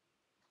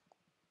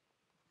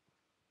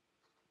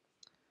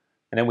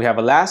 And then we have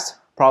a last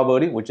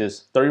probability, which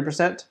is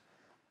 30%.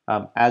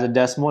 As a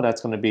decimal,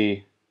 that's going to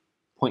be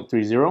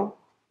 0.30.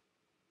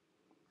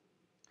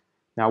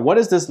 Now, what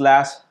is this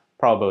last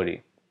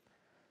probability?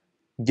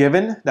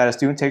 Given that a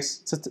student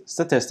takes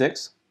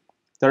statistics,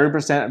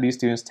 30% of these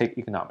students take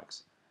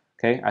economics.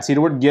 Okay, I see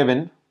the word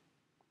given.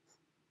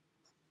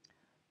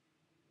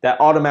 That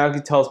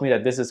automatically tells me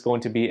that this is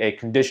going to be a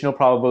conditional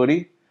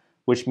probability,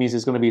 which means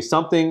it's going to be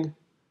something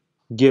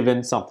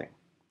given something.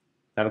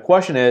 Now the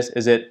question is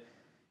it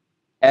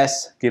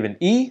S given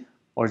E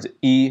or is it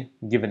E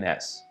given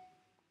S?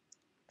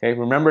 Okay,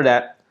 remember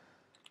that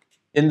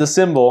in the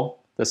symbol,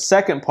 the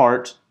second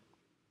part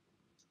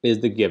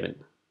is the given.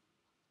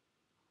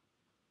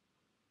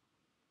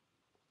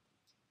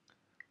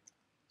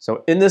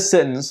 So in this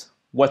sentence,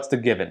 what's the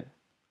given?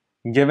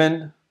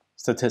 Given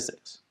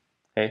statistics.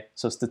 Okay,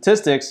 so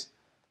statistics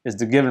is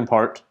the given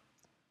part.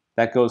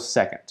 That goes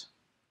second,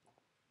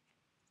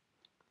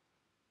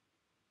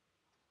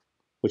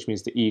 which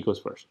means the E goes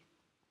first.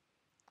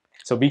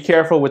 So be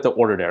careful with the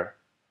order there.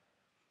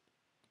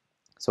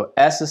 So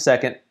S is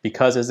second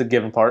because it's the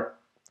given part.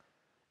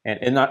 And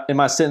in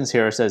my sentence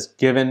here, it says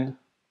given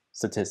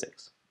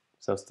statistics.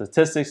 So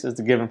statistics is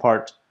the given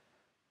part.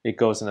 It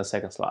goes in the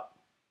second slot.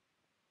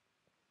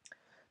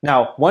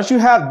 Now, once you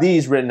have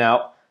these written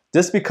out,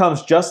 this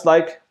becomes just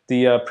like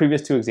the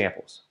previous two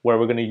examples, where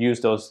we're going to use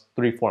those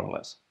three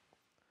formulas.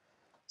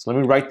 So let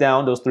me write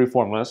down those three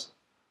formulas.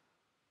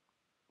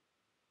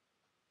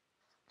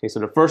 Okay,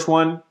 so the first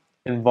one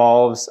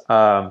involves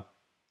the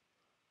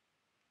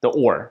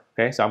OR.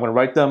 Okay, so I'm going to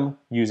write them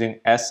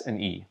using S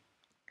and E.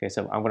 Okay,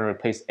 so I'm going to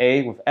replace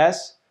A with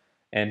S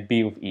and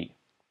B with E.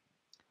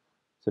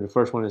 So the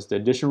first one is the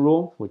addition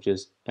rule, which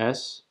is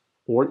S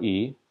or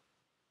E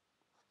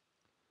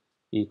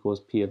equals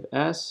P of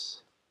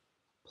S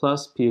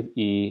plus P of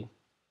E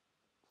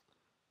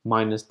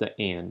minus the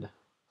and,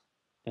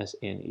 S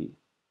and E.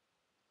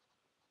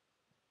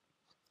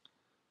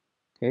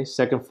 Okay,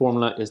 second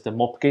formula is the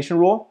multiplication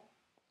rule.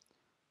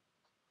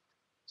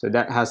 So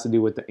that has to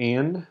do with the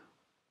and.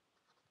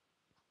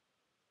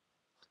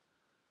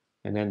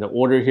 And then the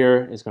order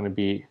here is going to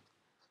be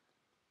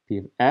P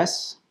of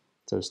S.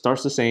 So it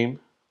starts the same.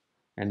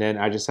 And then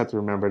I just have to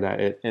remember that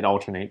it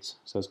alternates.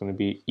 So it's going to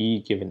be E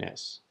given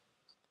S.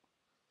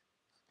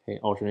 Okay,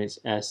 alternates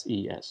S,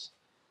 E, S.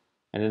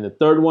 And then the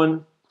third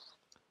one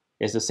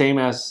is the same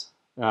as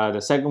the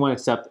second one,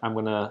 except I'm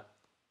going to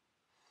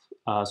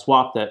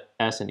swap the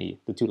S and E,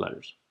 the two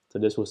letters. So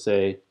this will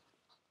say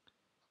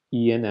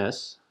E and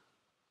S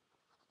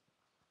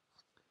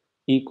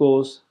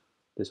equals,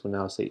 this will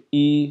now say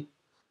E,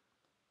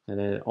 and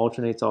then it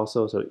alternates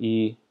also, so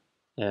E,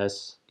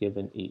 S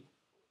given E.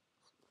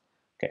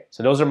 Okay,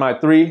 so those are my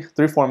three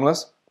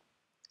formulas.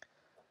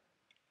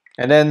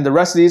 And then the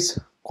rest of these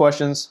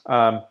questions,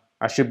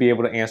 I should be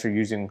able to answer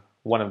using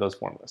one of those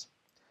formulas.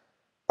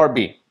 Part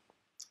B,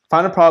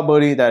 find a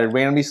probability that a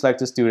randomly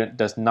selected student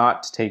does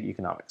not take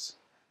economics.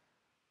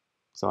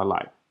 So I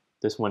lied.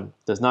 This one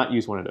does not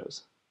use one of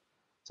those.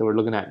 So we're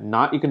looking at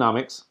not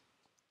economics,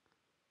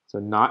 so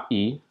not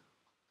E,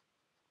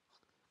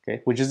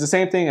 okay, which is the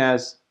same thing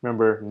as,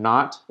 remember,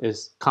 not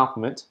is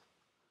complement.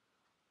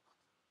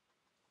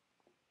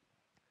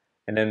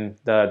 And then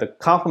the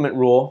complement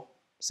rule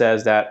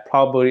says that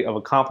probability of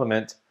a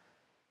complement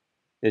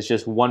is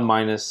just 1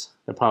 minus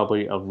the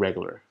probability of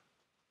regular.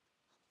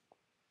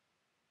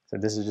 So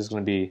this is just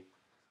going to be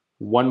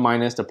 1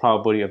 minus the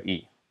probability of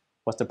E.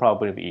 What's the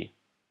probability of E?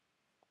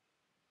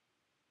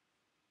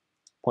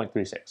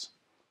 0.36.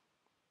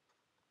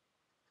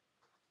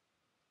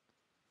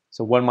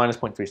 So 1 minus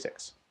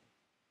 0.36.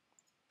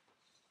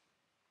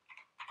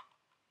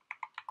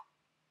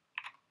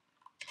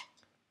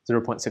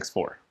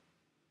 .64.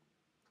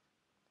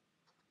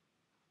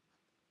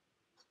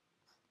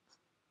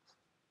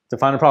 To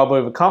find the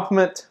probability of a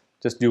complement,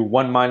 just do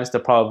 1 minus the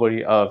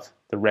probability of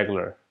the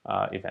regular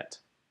event.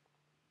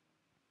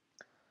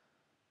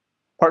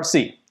 Part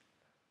C,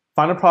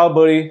 find a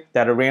probability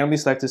that a randomly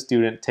selected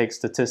student takes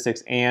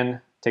statistics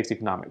and takes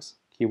economics.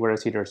 Keyword I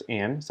see there's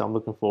and, so I'm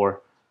looking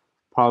for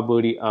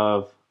probability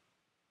of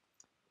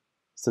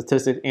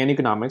statistics and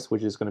economics,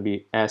 which is going to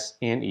be S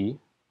and E.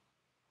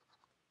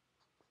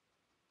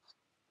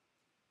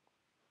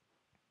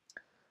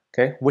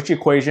 Okay, which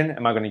equation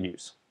am I going to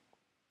use?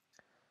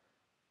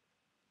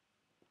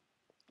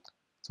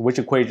 So which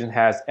equation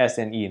has S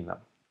and E in them?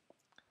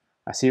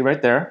 I see it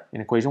right there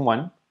in equation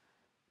 1,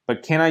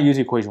 but can I use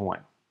equation 1?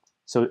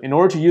 So in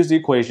order to use the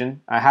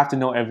equation, I have to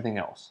know everything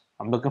else.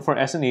 I'm looking for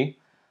S and E.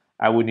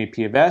 I would need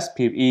P of S,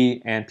 P of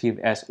E, and P of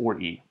S or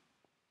E.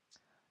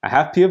 I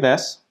have P of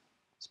S,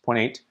 it's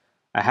 0.8.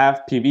 I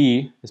have P of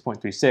E, it's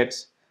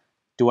 0.36.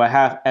 Do I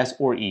have S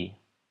or E?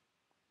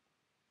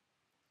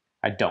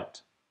 I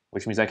don't,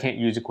 which means I can't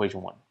use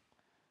equation 1.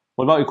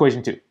 What about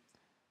equation 2?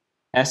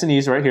 S and E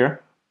is right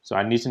here, so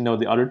I need to know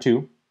the other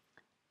two.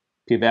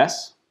 P of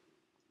S,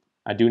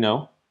 I do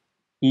know.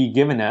 E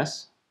given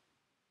S,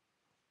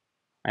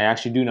 I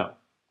actually do know,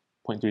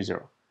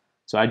 0.30.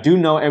 So I do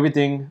know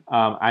everything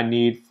I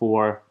need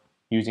for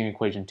using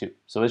equation 2.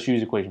 So let's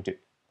use equation 2.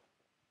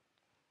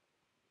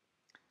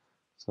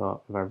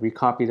 So if I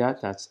recopy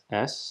that, that's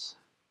S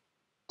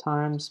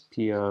times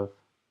P of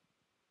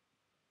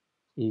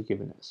E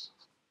given S.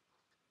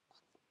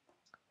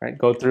 All right,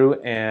 go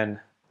through and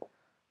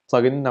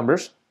plug in the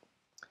numbers.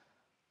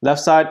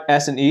 Left side,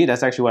 S and E,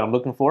 that's actually what I'm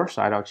looking for,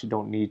 so I actually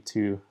don't need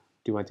to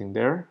do anything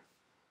there.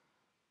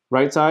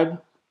 Right side,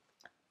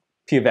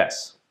 P of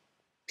S.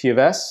 P of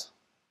S,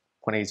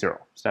 0.80.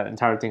 So that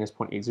entire thing is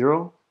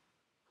 0.80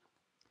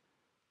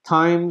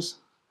 times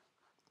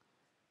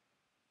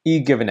E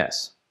given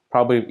S.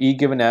 Probability of E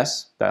given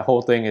S, that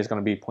whole thing is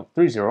going to be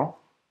 0.30.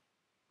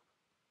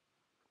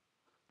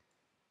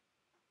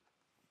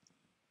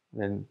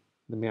 Then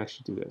let me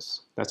actually do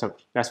this. That's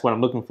what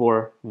I'm looking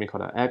for. Let me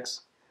call that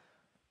X.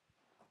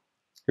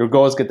 Your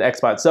goal is to get the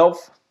X by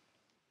itself.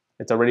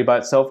 It's already by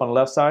itself on the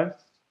left side,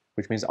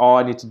 which means all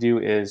I need to do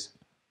is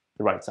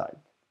the right side.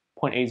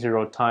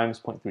 0.80 times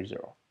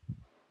 0.30.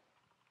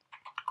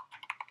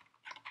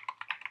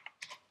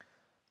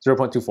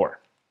 0.24.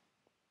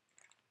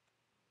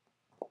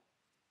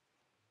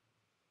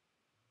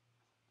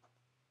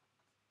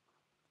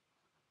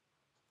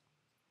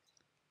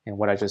 And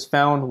what I just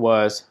found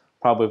was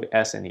probability of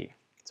S and E.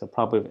 So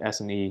probability of S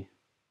and E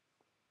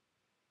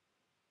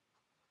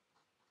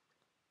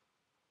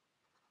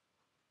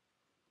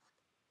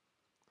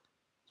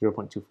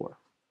 .24.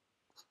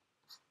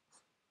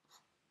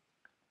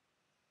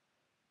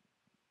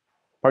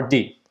 Part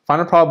D,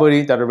 find a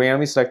probability that a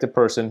randomly selected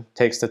person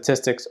takes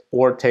statistics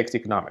or takes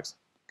economics.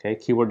 Okay,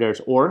 keyword there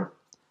is or.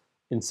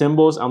 In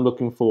symbols, I'm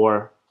looking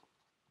for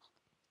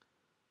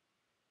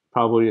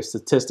probability of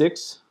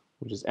statistics,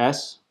 which is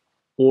S,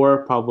 or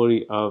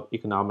probability of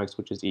economics,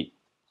 which is E.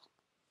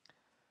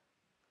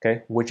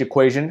 Okay, which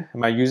equation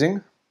am I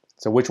using?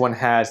 So which one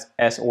has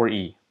S or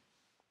E?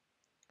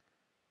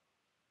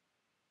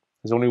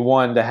 There's only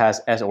one that has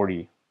S or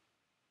E,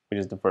 which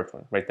is the first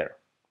one right there.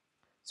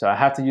 So I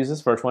have to use this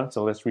first one,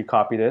 so let's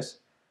recopy this.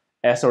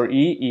 S or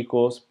E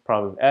equals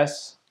probability of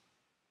S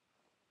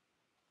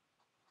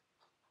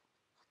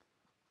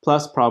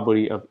plus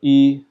probability of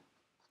E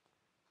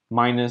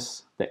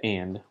minus the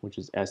and, which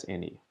is S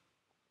and E.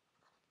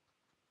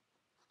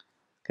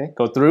 Okay,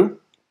 go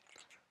through,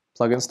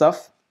 plug in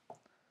stuff.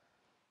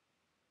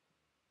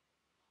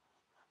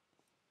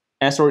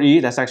 S or E,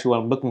 that's actually what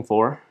I'm looking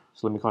for.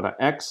 So let me call that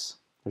X.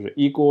 There's an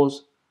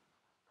equals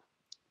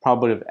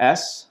probability of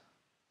S.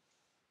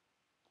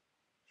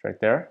 It's right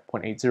there,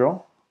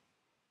 0.80.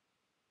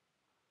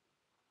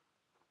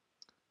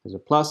 There's a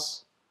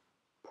plus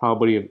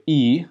probability of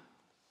E,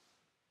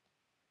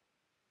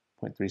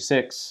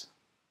 0.36,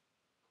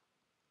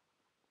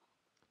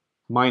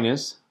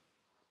 minus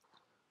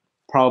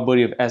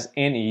probability of S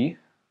and E.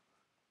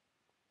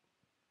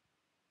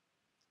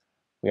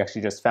 We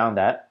actually just found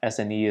that. S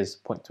and E is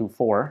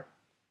 0.24.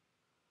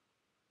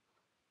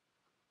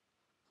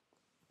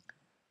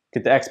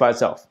 Get the X by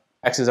itself.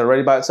 X is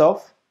already by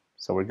itself,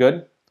 so we're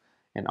good.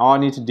 And all I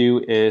need to do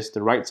is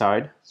the right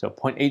side, so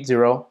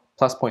 0.80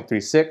 plus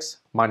 0.36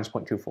 minus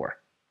 0.24.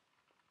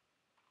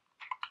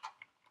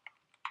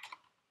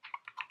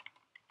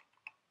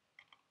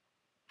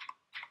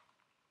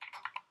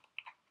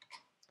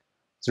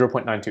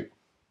 0.92.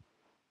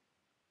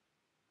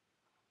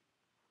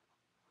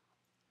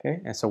 Okay,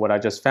 and so what I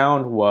just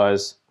found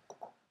was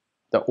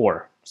the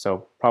OR.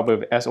 So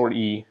probability of S or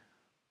E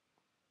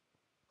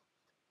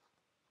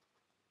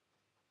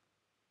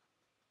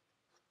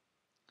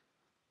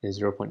is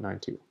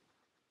 0.92.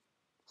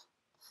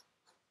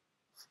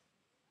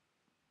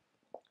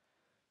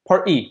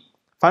 Part E,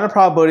 find a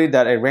probability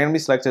that a randomly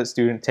selected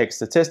student takes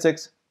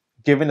statistics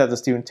given that the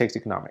student takes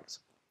economics.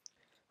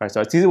 All right,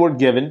 so I see the word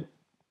given.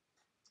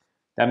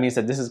 That means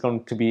that this is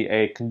going to be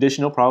a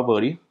conditional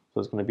probability. So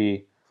it's going to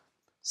be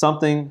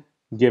something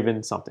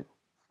given something.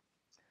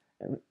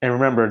 And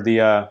remember,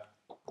 the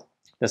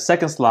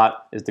second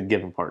slot is the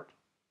given part.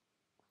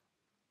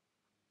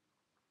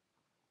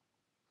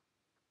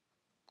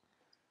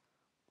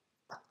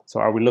 So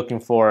are we looking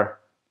for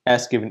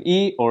S given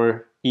E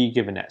or E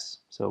given S?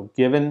 So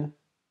given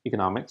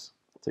economics.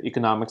 So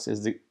economics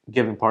is the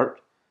given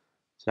part.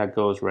 So that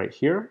goes right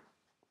here,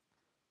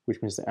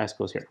 which means the S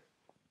goes here.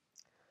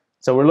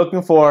 So we're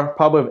looking for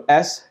probability of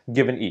S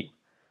given E.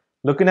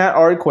 Looking at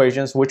our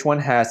equations, which one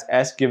has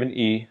S given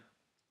E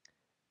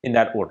in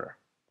that order?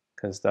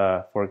 Because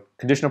for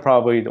conditional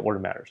probability, the order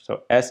matters.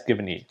 So S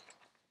given E.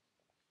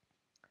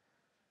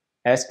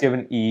 S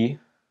given E,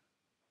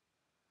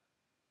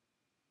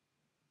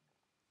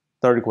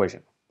 third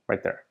equation,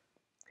 right there.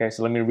 Okay,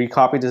 so let me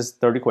recopy this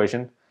third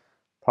equation.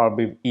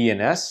 Probability of E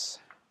and S.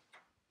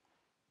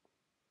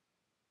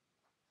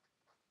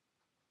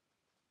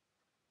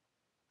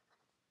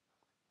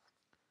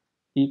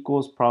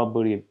 Equals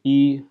probability of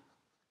E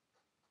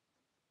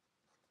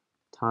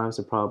times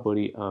the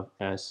probability of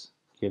S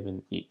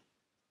given E.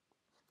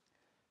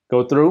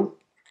 Go through,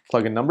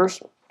 plug in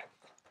numbers.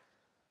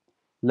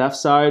 Left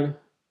side,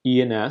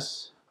 E and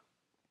S.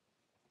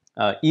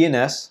 E and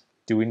S,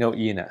 do we know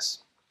E and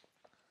S?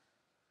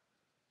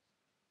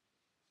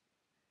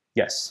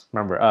 Yes,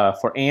 remember,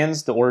 for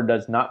ands, the order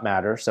does not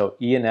matter. So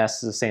E and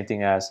S is the same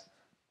thing as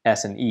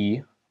S and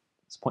E.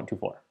 It's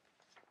 0.24.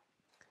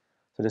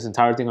 So this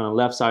entire thing on the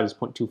left side is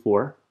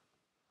 0.24.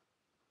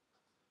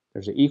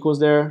 There's the equals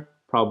there.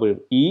 Probability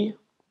of E.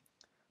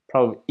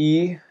 Probability of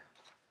E,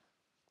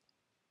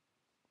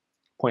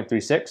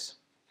 0.36.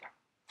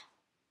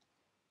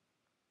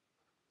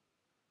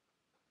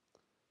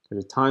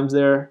 There's a times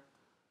there.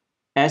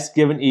 S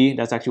given E,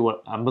 that's actually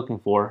what I'm looking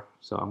for.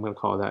 So I'm going to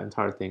call that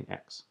entire thing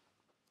X.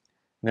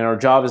 And then our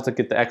job is to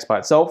get the X by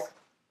itself.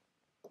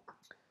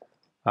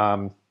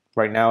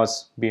 Right now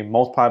it's being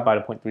multiplied by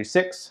the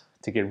 0.36.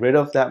 To get rid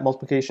of that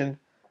multiplication,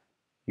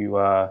 you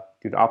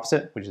do the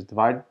opposite, which is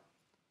divide.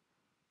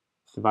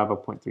 Divide by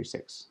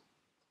 0.36.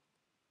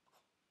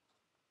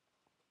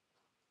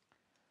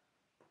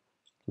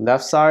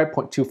 Left side,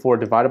 0.24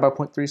 divided by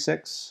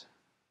 0.36.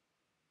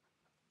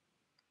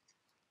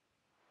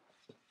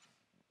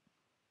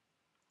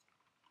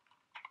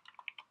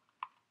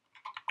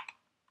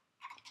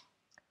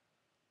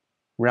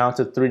 Round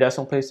to 3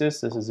 decimal places.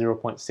 This is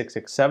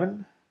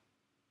 0.667.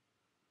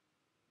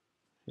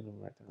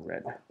 Write in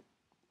red.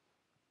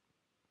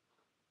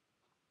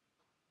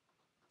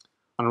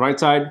 On the right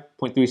side,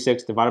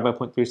 0.36 divided by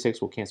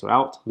 0.36 will cancel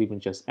out, leaving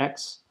just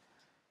X.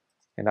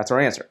 And that's our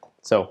answer.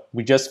 So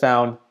we just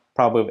found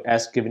probability of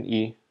S given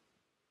E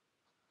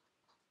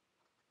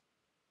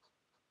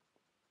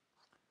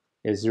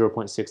is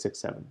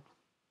 0.667.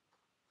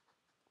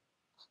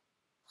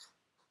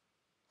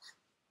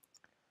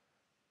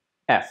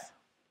 F.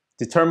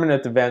 Determine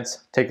if the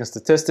events taking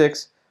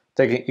statistics,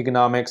 taking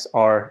economics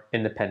are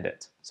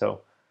independent.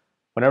 So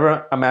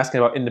whenever I'm asking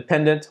about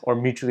independent or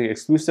mutually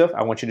exclusive,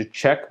 I want you to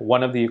check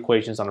one of the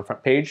equations on the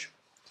front page.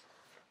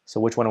 So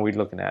which one are we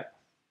looking at?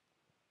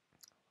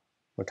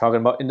 We're talking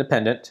about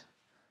independent.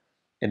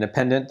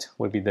 Independent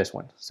would be this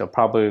one. So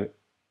probability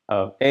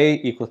of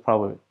A equals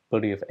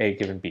probability of A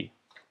given B.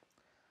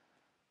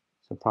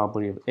 So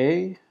probability of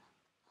A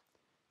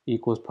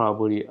equals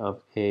probability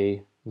of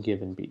A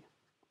given B.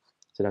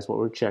 So that's what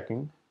we're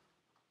checking.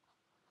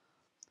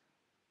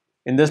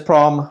 In this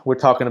problem, we're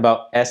talking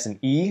about S and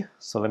E.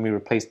 So let me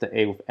replace the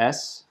A with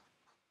S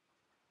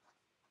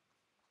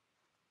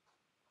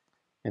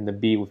and the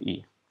B with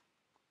E.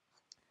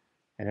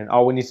 And then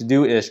all we need to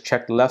do is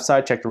check the left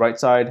side, check the right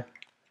side,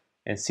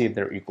 and see if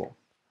they're equal.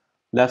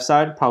 Left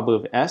side,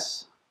 probability of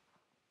S.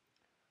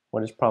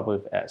 What is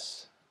probability of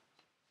S?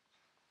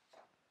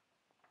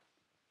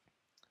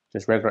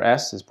 Just regular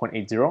S is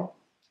 0.80.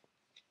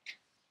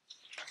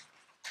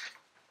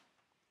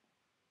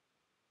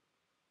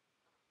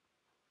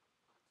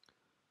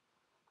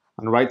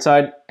 On the right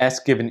side, S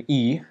given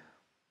E,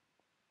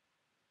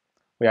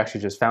 we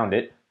actually just found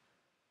it,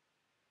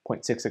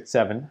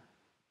 0.667.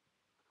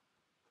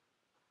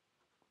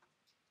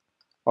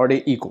 Are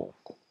they equal?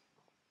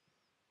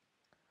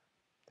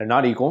 They're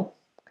not equal,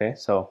 okay,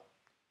 so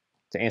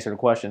to answer the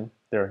question,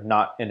 they're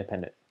not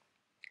independent.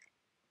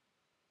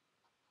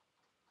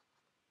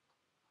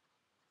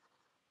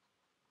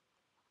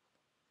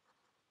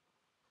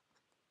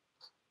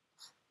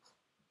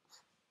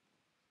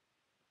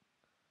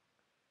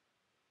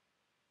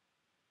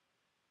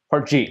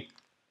 Part G,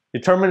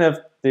 determine if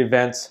the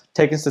events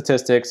taken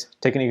statistics,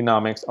 taken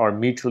economics are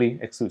mutually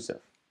exclusive.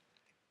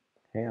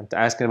 Okay, I'm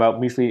asking about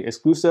mutually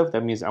exclusive.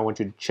 That means I want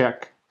you to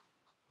check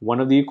one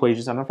of the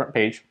equations on the front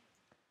page.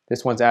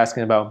 This one's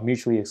asking about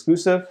mutually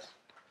exclusive.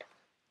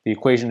 The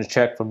equation to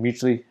check for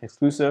mutually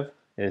exclusive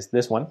is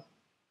this one.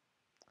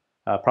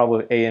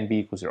 Probably A and B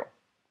equals 0.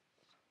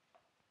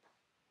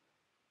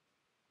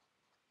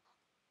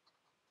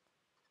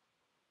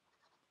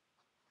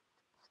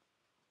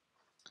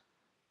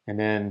 And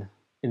then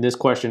in this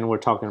question, we're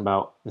talking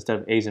about, instead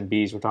of A's and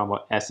B's, we're talking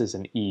about S's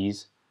and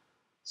E's.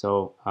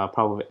 So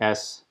probably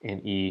S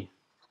and E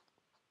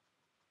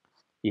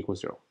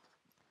equals 0.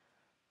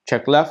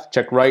 Check left,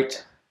 check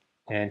right,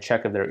 and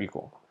check if they're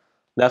equal.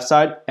 Left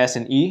side, S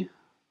and E.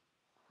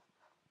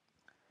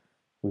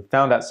 We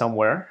found that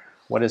somewhere.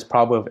 What is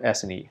probability of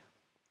S and E?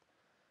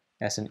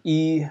 S and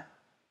E,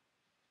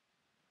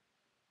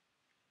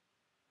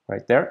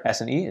 right there,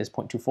 S and E is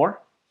 0.24.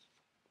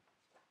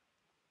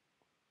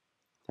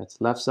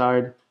 That's left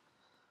side.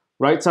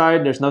 Right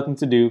side, there's nothing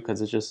to do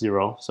because it's just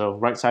 0. So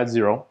right side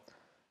 0.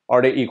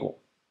 Are they equal?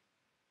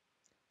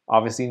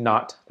 Obviously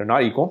not. They're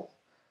not equal,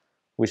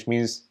 which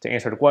means to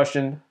answer the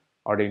question,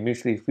 are they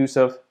mutually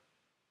exclusive?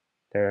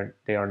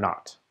 They are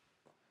not.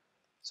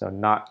 So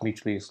not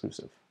mutually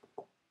exclusive.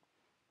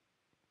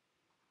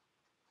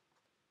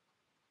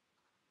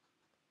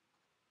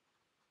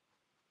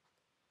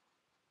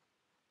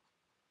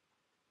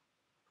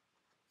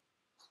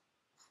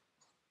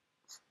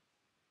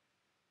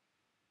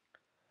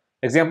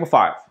 Example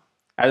 5.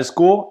 At a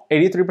school,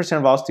 83%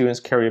 of all students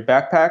carry a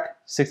backpack,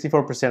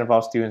 64% of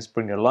all students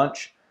bring their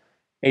lunch,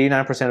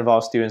 89% of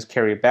all students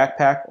carry a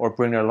backpack or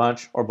bring their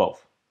lunch or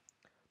both.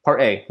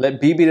 Part A,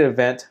 let B be the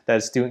event that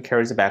a student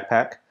carries a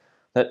backpack.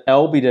 Let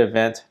L be the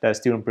event that a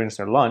student brings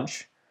their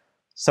lunch.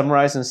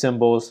 Summarize in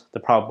symbols the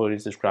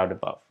probabilities described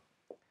above.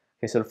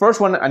 Okay, so the first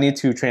one I need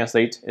to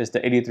translate is the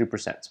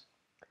 83%.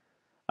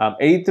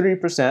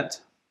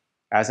 83%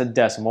 as a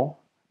decimal,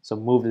 so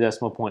move the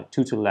decimal point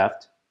 2 to the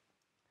left.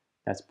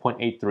 That's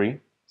 0.83,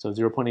 so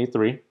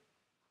 0.83.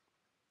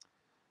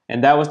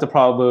 And that was the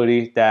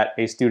probability that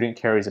a student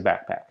carries a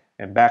backpack.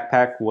 And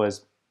backpack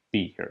was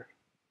B here.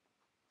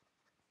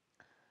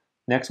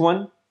 Next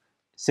one,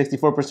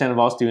 64% of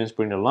all students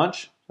bring their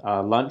lunch.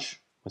 Lunch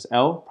was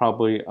L.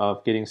 Probability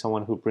of getting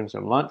someone who brings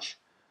their lunch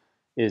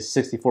is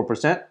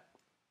 64%.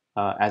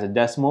 As a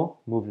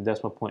decimal, move the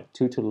decimal point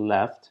 2 to the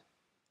left,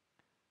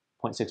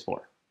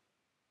 0.64.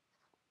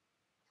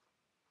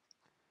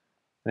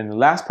 Then the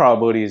last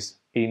probability is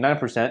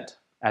 89%.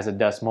 As a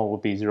decimal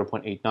would be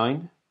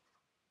 0.89.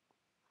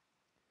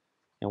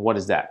 And what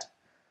is that?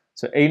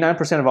 So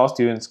 89% of all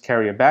students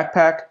carry a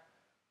backpack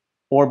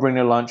or bring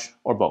their lunch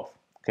or both.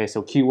 Okay,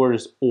 so keyword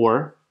is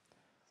or.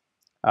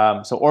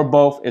 So or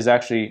both is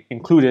actually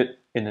included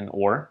in an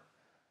or.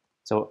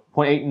 So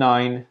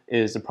 0.89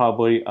 is the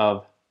probability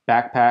of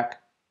backpack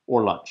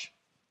or lunch.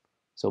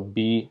 So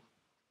B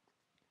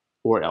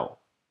or L.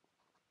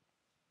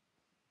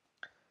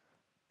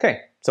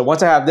 Okay, so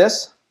once I have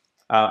this,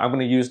 I'm going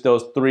to use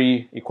those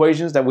 3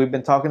 equations that we've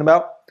been talking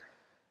about,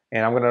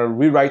 and I'm going to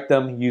rewrite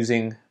them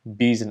using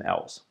B's and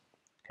L's.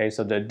 Okay,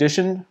 so the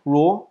addition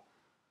rule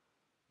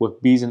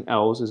with B's and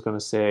L's is going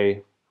to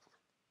say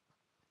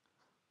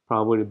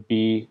probability of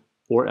B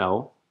or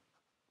L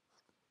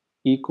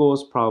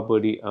equals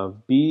probability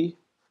of B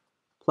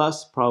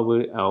plus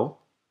probability of L,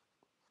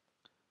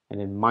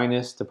 and then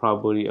minus the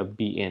probability of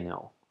B and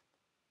L.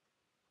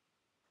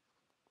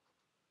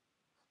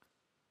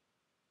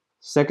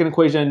 Second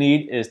equation I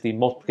need is the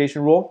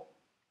multiplication rule.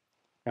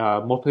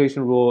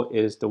 Multiplication rule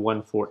is the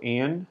one for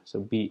and,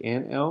 so B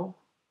and L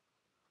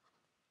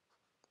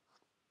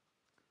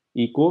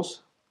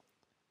equals,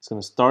 it's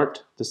going to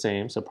start the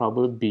same, so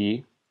probability of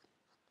B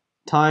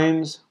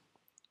times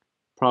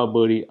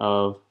probability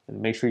of, and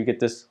make sure you get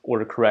this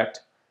order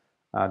correct.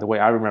 The way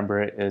I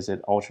remember it is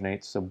it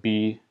alternates, so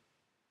B,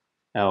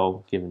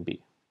 L given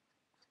B.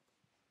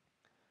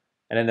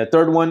 And then the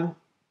third one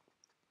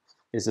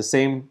is the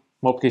same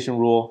multiplication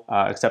rule,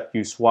 except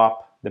you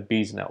swap the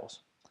B's and L's.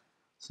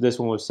 So this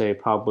one would say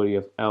probability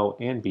of L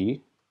and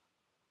B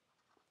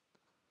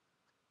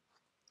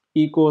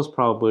equals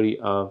probability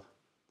of,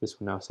 this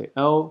will now say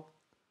L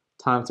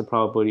times the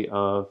probability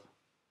of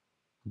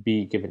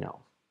B given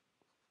L.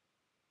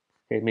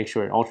 Okay, make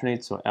sure it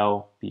alternates, so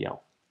L, B,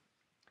 L.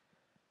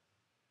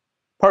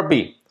 Part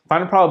B,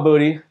 find the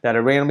probability that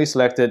a randomly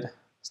selected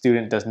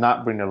student does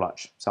not bring their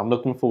lunch. So I'm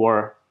looking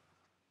for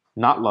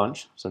not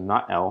lunch, so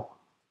not L,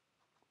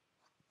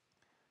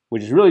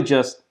 which is really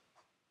just,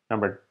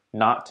 remember,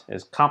 not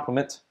is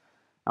complement.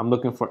 I'm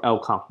looking for L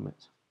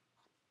complement.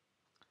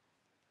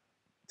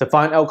 To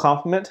find L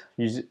complement,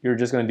 you're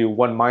just going to do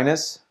 1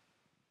 minus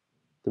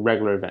the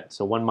regular event.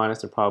 So 1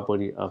 minus the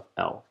probability of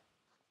L.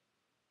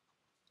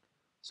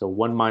 So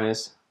 1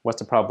 minus,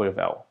 what's the probability of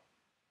L?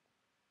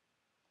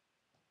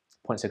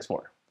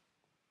 0.64.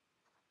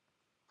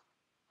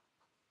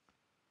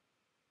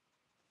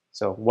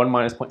 So 1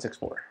 minus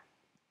 0.64.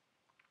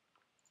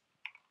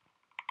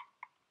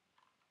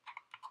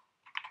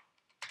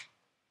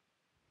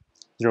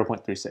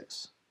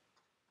 (0.36).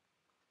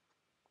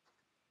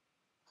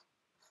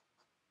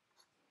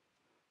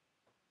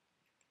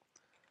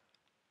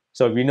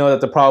 So if you know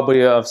that the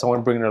probability of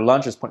someone bringing their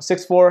lunch is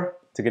 0.64,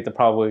 to get the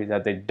probability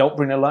that they don't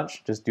bring their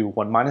lunch, just do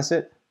 1 minus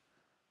it,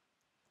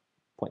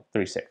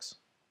 0.36.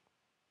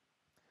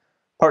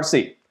 Part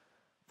C,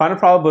 find a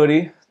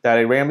probability that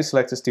a randomly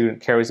selected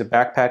student carries a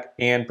backpack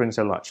and brings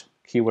their lunch.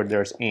 Keyword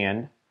there is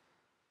and.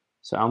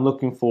 So I'm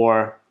looking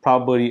for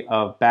probability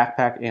of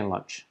backpack and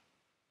lunch.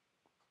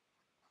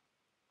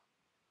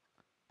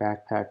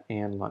 Backpack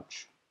and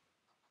lunch.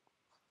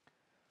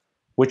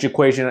 Which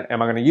equation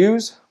am I going to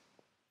use?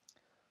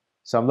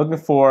 So I'm looking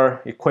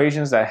for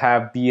equations that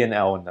have B and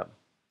L in them.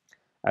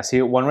 I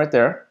see one right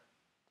there.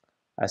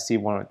 I see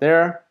one right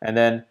there. And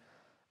then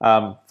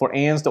for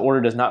ands, the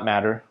order does not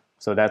matter.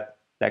 So that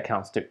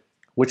counts too.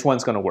 Which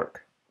one's going to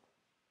work?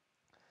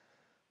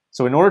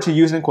 So in order to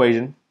use an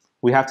equation,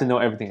 we have to know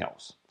everything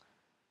else.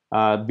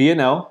 B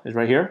and L is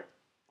right here.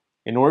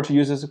 In order to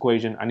use this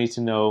equation, I need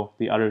to know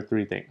the other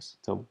three things.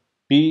 So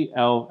B,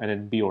 L, and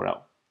then B or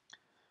L.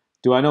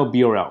 Do I know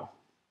B or L?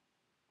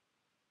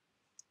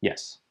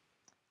 Yes.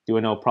 Do I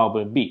know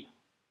probability of B?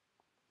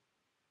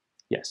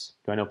 Yes.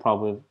 Do I know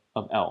probability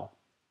of L?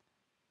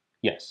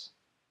 Yes.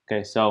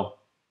 Okay, so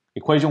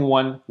equation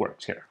 1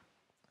 works here.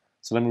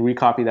 So let me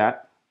recopy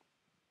that.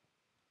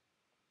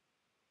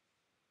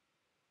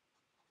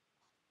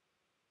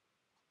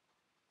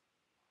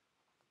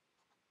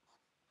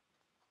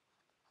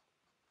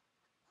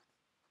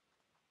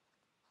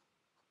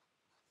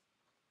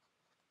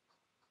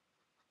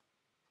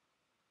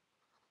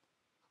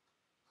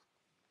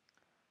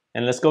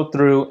 And let's go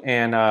through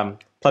and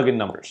plug in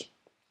numbers.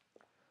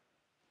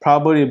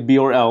 Probability of B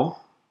or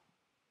L,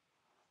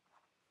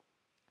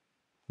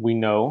 we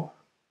know,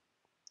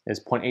 is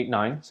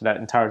 0.89. So that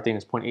entire thing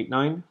is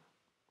 0.89.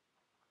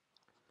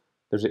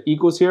 There's an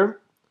equals here.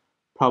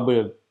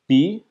 Probability of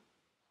B,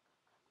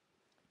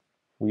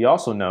 we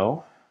also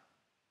know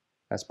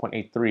that's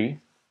 0.83.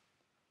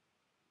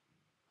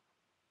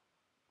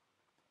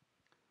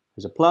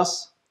 There's a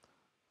plus.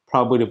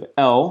 Probability of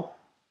L,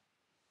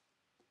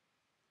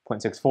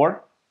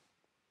 0.64.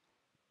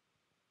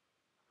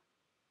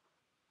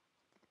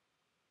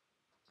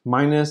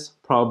 Minus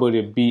probability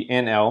of B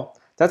and L.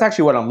 That's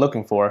actually what I'm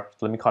looking for.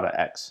 So let me call that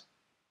X.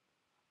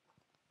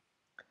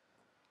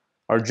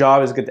 Our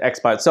job is to get the X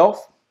by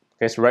itself.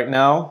 Okay, so right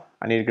now,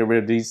 I need to get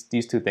rid of these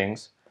two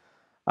things.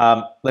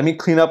 Let me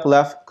clean up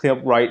left, clean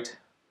up right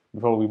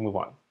before we move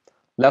on.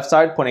 Left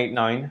side,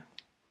 0.89.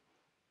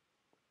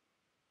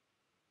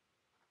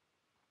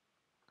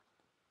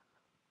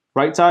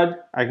 Right side,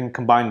 I can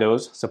combine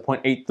those. So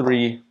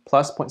 0.83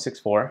 plus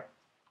 0.64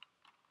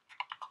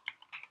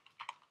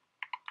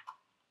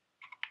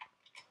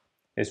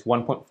 is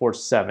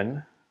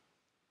 1.47.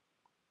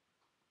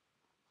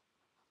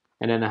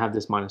 And then I have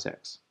this minus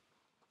X.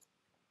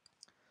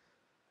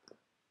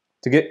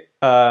 To get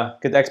the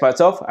X by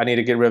itself, I need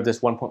to get rid of this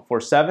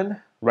 1.47.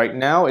 Right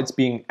now, it's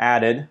being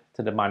added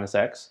to the minus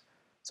X.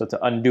 So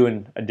to undo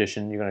an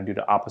addition, you're going to do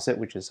the opposite,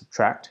 which is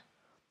subtract.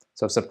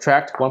 So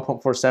subtract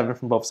 1.47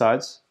 from both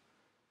sides.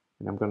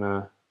 And I'm going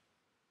to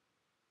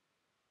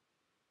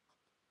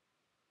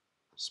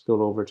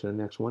spill over to the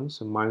next one.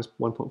 So minus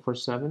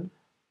 1.47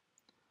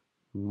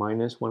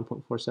 minus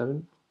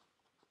 1.47.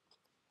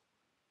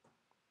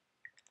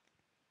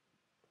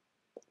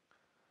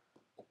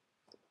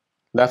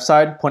 Left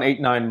side,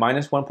 0.89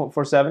 minus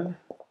 1.47.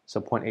 So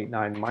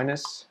 0.89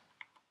 minus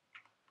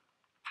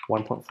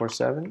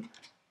 1.47.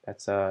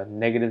 That's a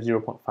negative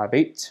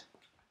 0.58.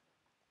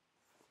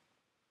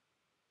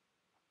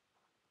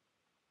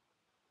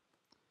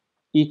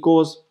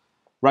 Equals,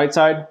 right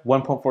side,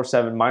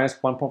 1.47 minus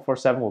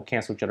 1.47 will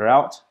cancel each other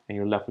out, and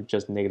you're left with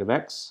just negative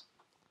X.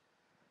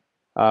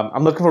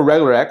 I'm looking for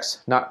regular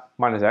X, not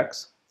minus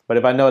X. But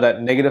if I know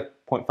that negative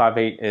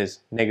 0.58 is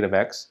negative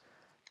X,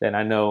 then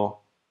I know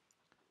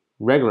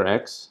regular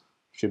X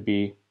should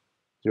be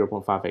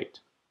 0.58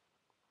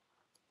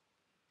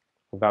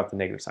 without the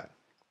negative sign.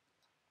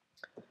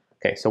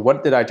 Okay, so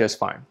what did I just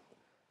find?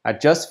 I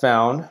just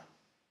found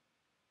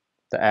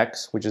the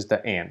x, which is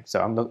the and.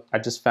 So I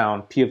just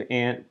found p of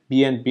and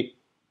b and b,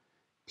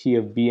 p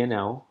of b and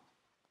l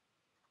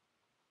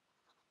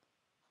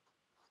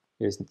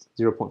is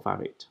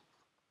 0.58.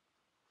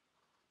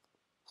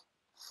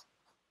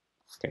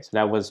 Okay, so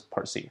that was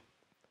part C.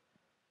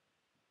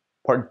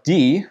 Part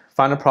D,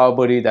 find the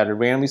probability that a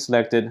randomly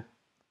selected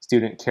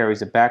student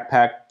carries a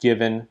backpack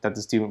given that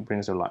the student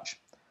brings their lunch.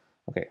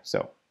 Okay,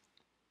 so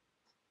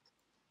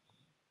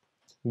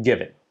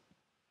given.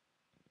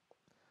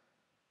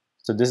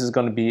 So this is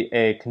going to be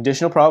a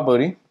conditional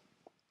probability.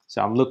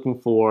 So I'm looking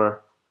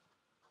for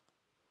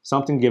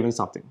something given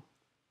something.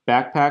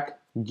 Backpack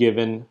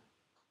given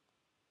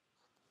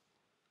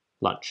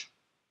lunch.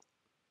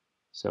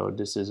 So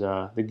this is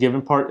the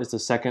given part is the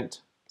second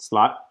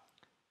slot.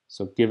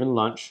 So given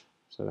lunch,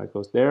 so that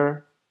goes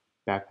there,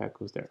 backpack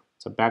goes there.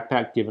 So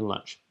backpack given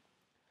lunch.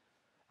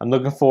 I'm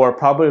looking for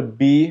probability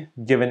B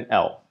given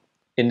L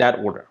in that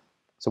order.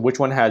 So which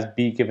one has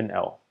B given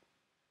L?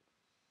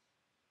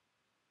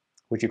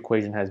 Which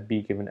equation has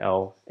B given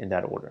L in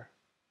that order?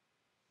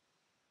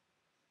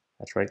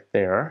 That's right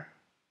there.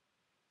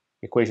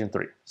 Equation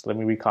 3. So let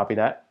me recopy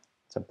that.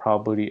 It's a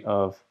probability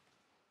of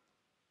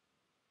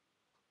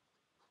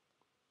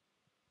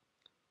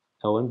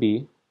L and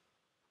B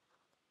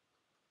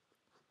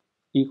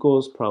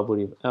equals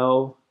probability of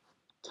L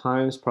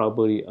times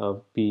probability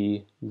of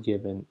B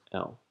given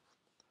L.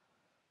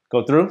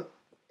 Go through,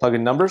 plug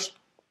in numbers.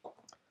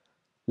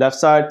 Left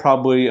side,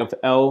 probability of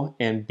L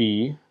and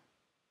B.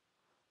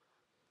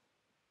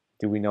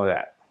 Do we know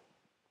that?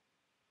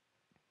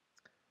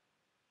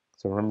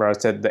 So remember I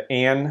said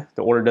the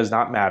order does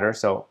not matter.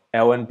 So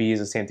L and B is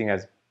the same thing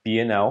as B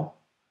and L.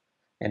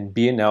 And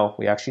B and L,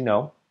 we actually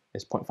know,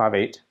 is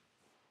 0.58.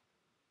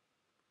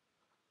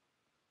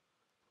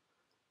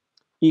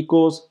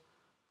 Equals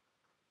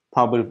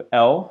probability of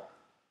L.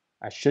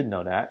 I should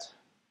know that.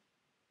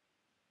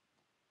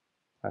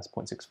 That's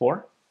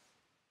 0.64.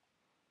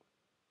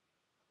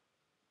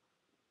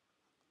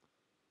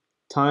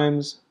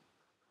 Times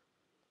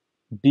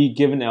B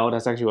given L.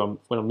 That's actually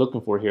what I'm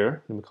looking for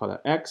here. Let me call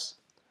that X.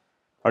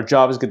 Our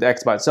job is to get the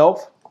X by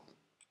itself.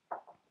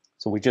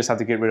 So we just have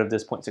to get rid of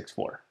this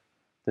 0.64.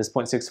 This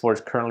 0.64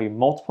 is currently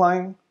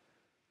multiplying.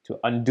 To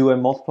undo a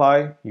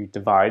multiply, you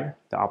divide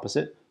the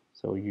opposite.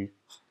 So you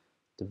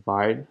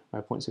divide by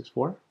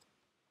 0.64.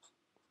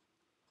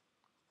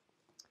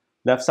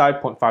 Left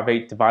side,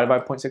 0.58 divided by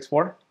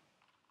 0.64.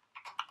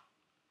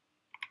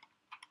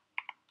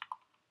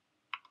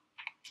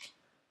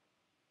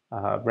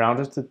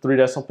 Rounded to 3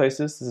 decimal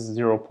places. This is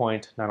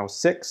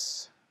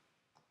 0.906.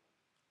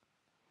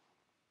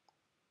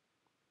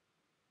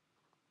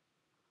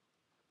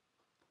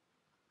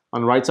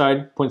 On the right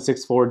side,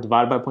 0.64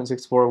 divided by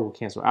 0.64 will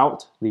cancel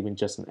out, leaving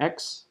just an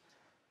X.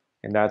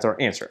 And that's our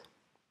answer.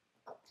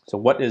 So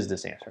what is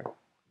this answer?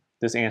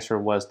 This answer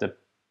was the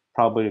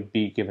probability of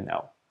B given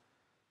L.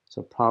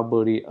 So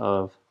probability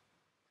of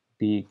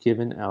B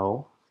given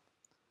L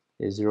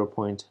is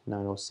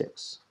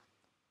 0.906.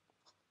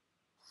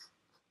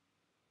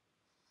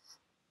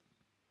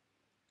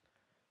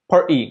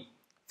 Part E,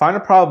 find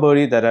a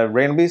probability that a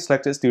randomly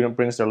selected student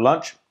brings their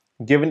lunch,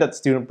 given that the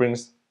student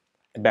brings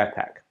a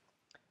backpack.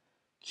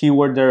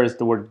 Keyword there is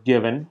the word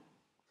given.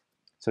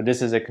 So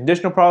this is a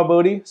conditional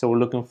probability, so we're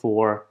looking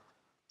for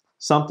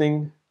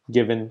something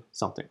given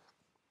something.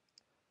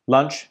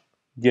 Lunch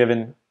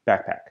given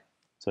backpack.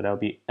 So that would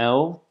be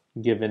L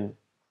given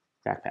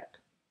backpack.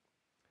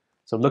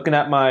 So looking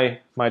at my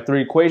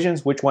 3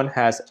 equations, which one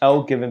has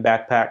L given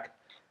backpack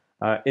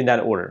in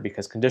that order?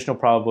 Because conditional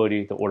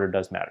probability, the order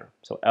does matter.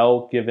 So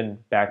L given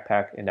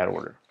backpack in that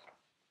order.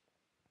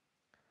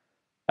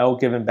 L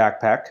given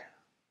backpack.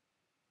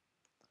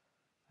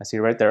 I see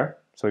it right there.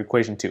 So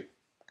equation 2.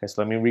 Okay,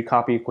 so let me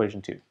recopy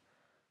equation 2.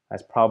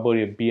 That's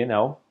probability of B and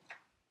L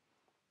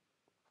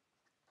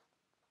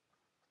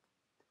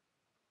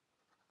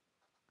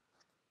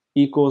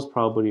equals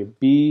probability of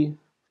B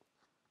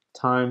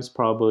times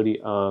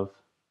probability of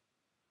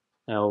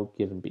L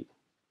given B.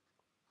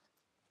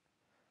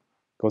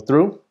 Go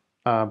through,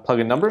 plug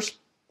in numbers.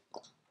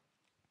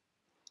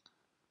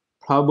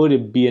 Probability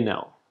of B and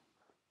L.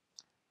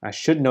 I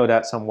should know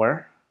that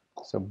somewhere.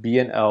 So B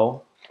and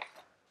L,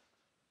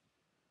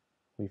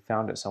 we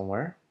found it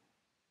somewhere.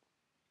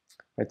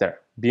 Right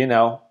there, B and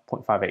L,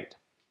 0.58.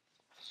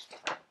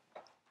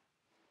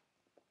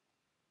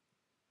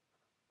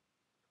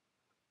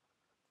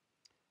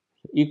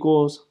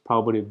 Equals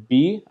probability of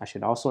B, I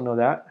should also know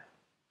that.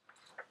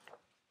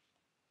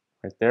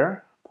 Right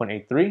there,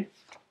 0.83.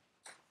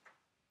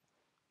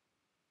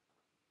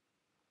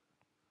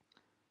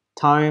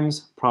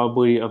 Times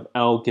probability of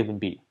L given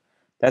B.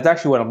 That's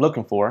actually what I'm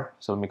looking for,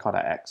 so let me call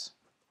that X.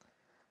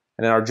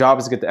 And then our job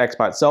is to get the X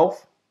by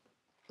itself.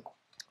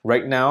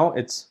 Right now,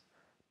 it's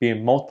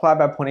being multiplied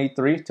by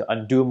 0.83. To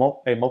undo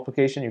a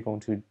multiplication, you're going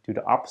to do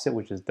the opposite,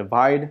 which is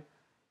divide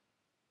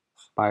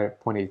by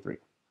 0.83.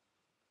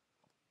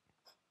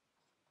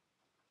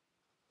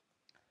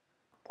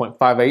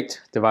 0.58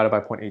 divided by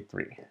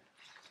 0.83.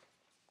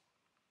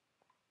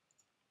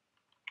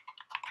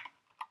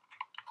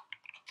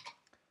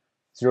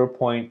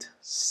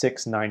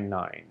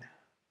 0.699.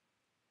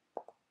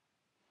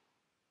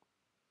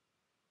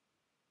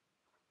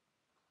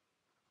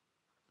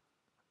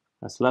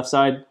 That's left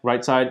side.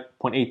 Right side,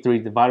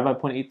 0.83 divided by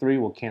 0.83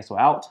 will cancel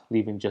out,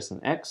 leaving just an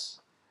x,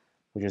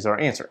 which is our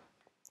answer.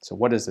 So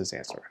what is this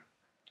answer?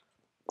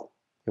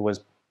 It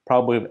was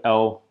probability of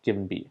L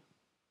given B.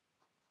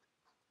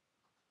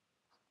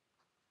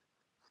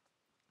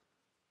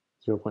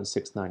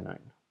 0.699.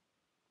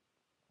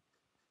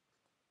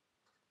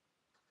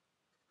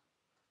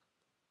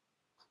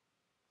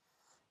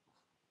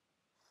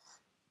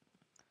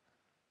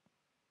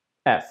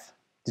 F.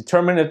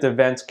 Determine if the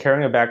events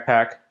carrying a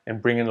backpack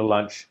and bringing a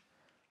lunch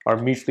are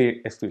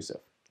mutually exclusive.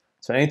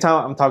 So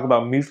anytime I'm talking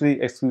about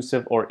mutually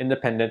exclusive or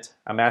independent,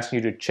 I'm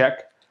asking you to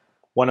check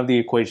one of the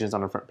equations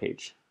on the front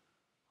page.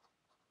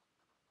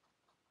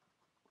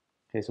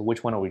 Okay, so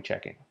which one are we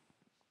checking?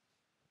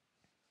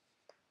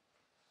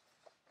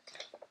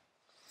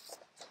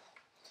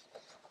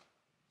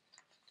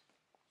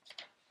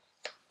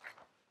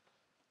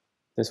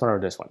 This one or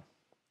this one?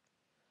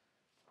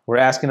 We're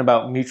asking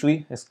about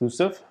mutually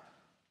exclusive,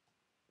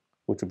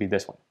 which would be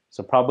this one.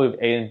 So probability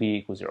of A and B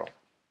equals 0.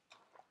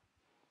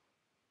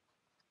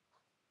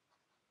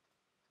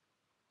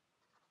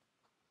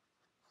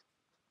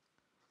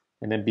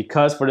 And then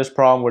because for this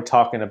problem we're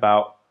talking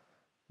about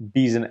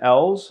B's and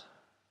L's,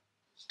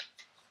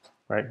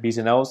 right? B's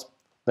and L's,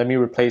 let me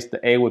replace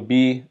the A with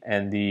B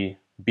and the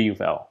B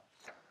with L.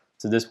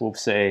 So this will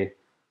say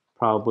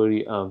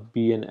probability of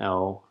B and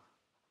L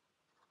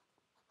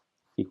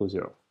equals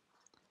 0.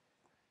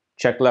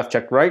 Check left,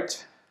 check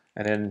right,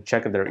 and then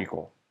check if they're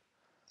equal.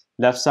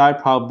 Left side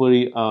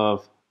probability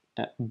of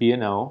B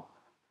and L,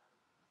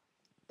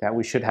 that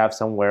we should have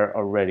somewhere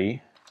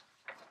already.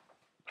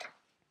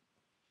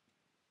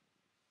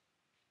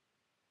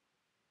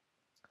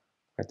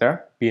 Right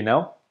there, B and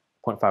L,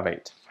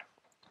 0.58.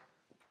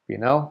 B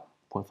and L,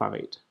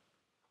 0.58.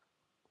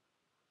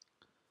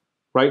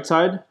 Right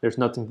side, there's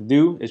nothing to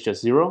do, it's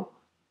just 0.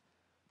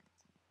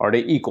 Are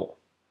they equal?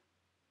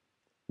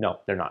 No,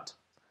 they're not.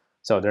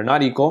 So they're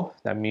not equal.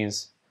 That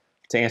means,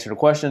 to answer the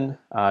question,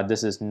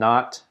 this is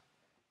not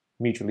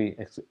mutually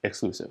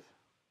exclusive.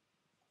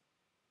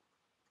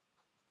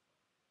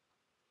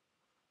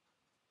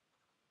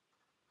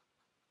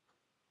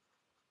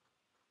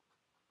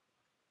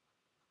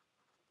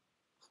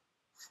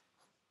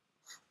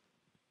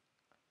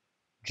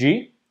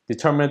 G,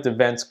 determine if the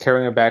events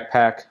carrying a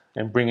backpack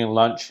and bringing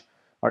lunch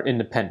are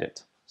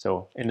independent.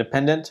 So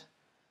independent,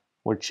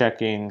 we're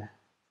checking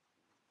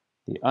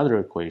the other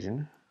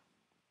equation.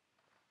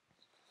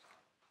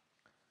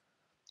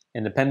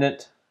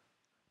 Independent,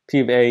 P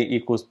of A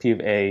equals P of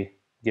A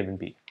given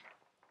B.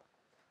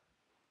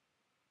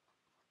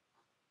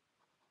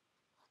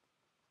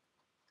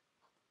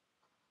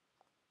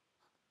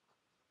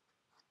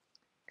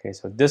 Okay,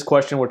 so this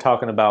question we're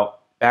talking about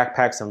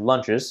backpacks and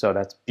lunches, so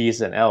that's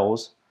B's and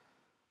L's.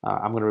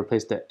 I'm going to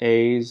replace the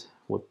A's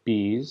with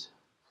B's,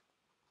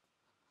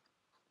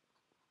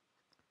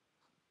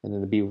 and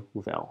then the B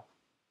with L.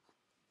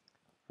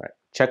 Right.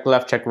 Check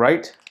left, check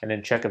right, and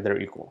then check if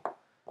they're equal.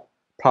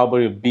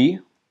 Probability of B.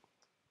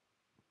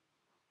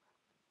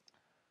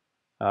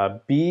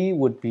 B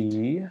would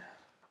be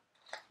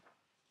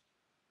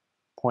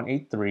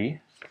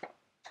 0.83.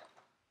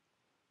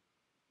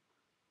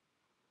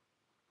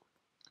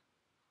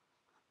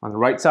 On the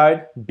right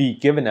side, B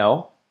given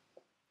L.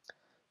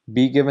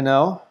 B given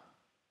L.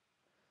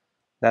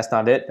 That's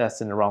not it.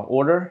 That's in the wrong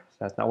order.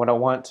 That's not what I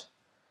want.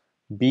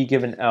 B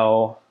given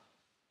L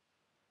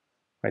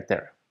right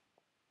there.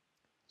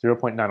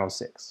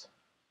 0.906.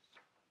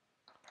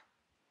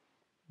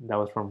 That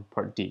was from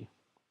part D.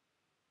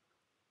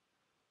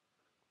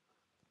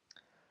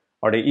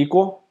 Are they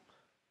equal?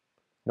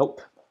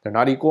 Nope, they're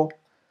not equal.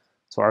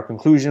 So our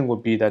conclusion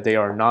would be that they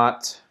are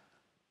not.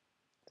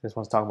 This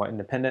one's talking about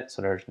independent,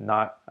 so they're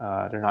not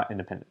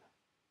independent.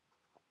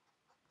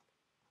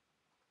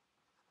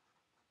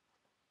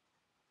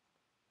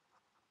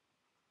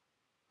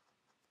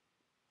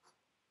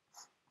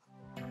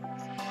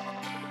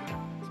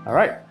 All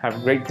right, have a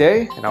great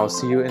day, and I will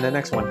see you in the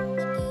next one.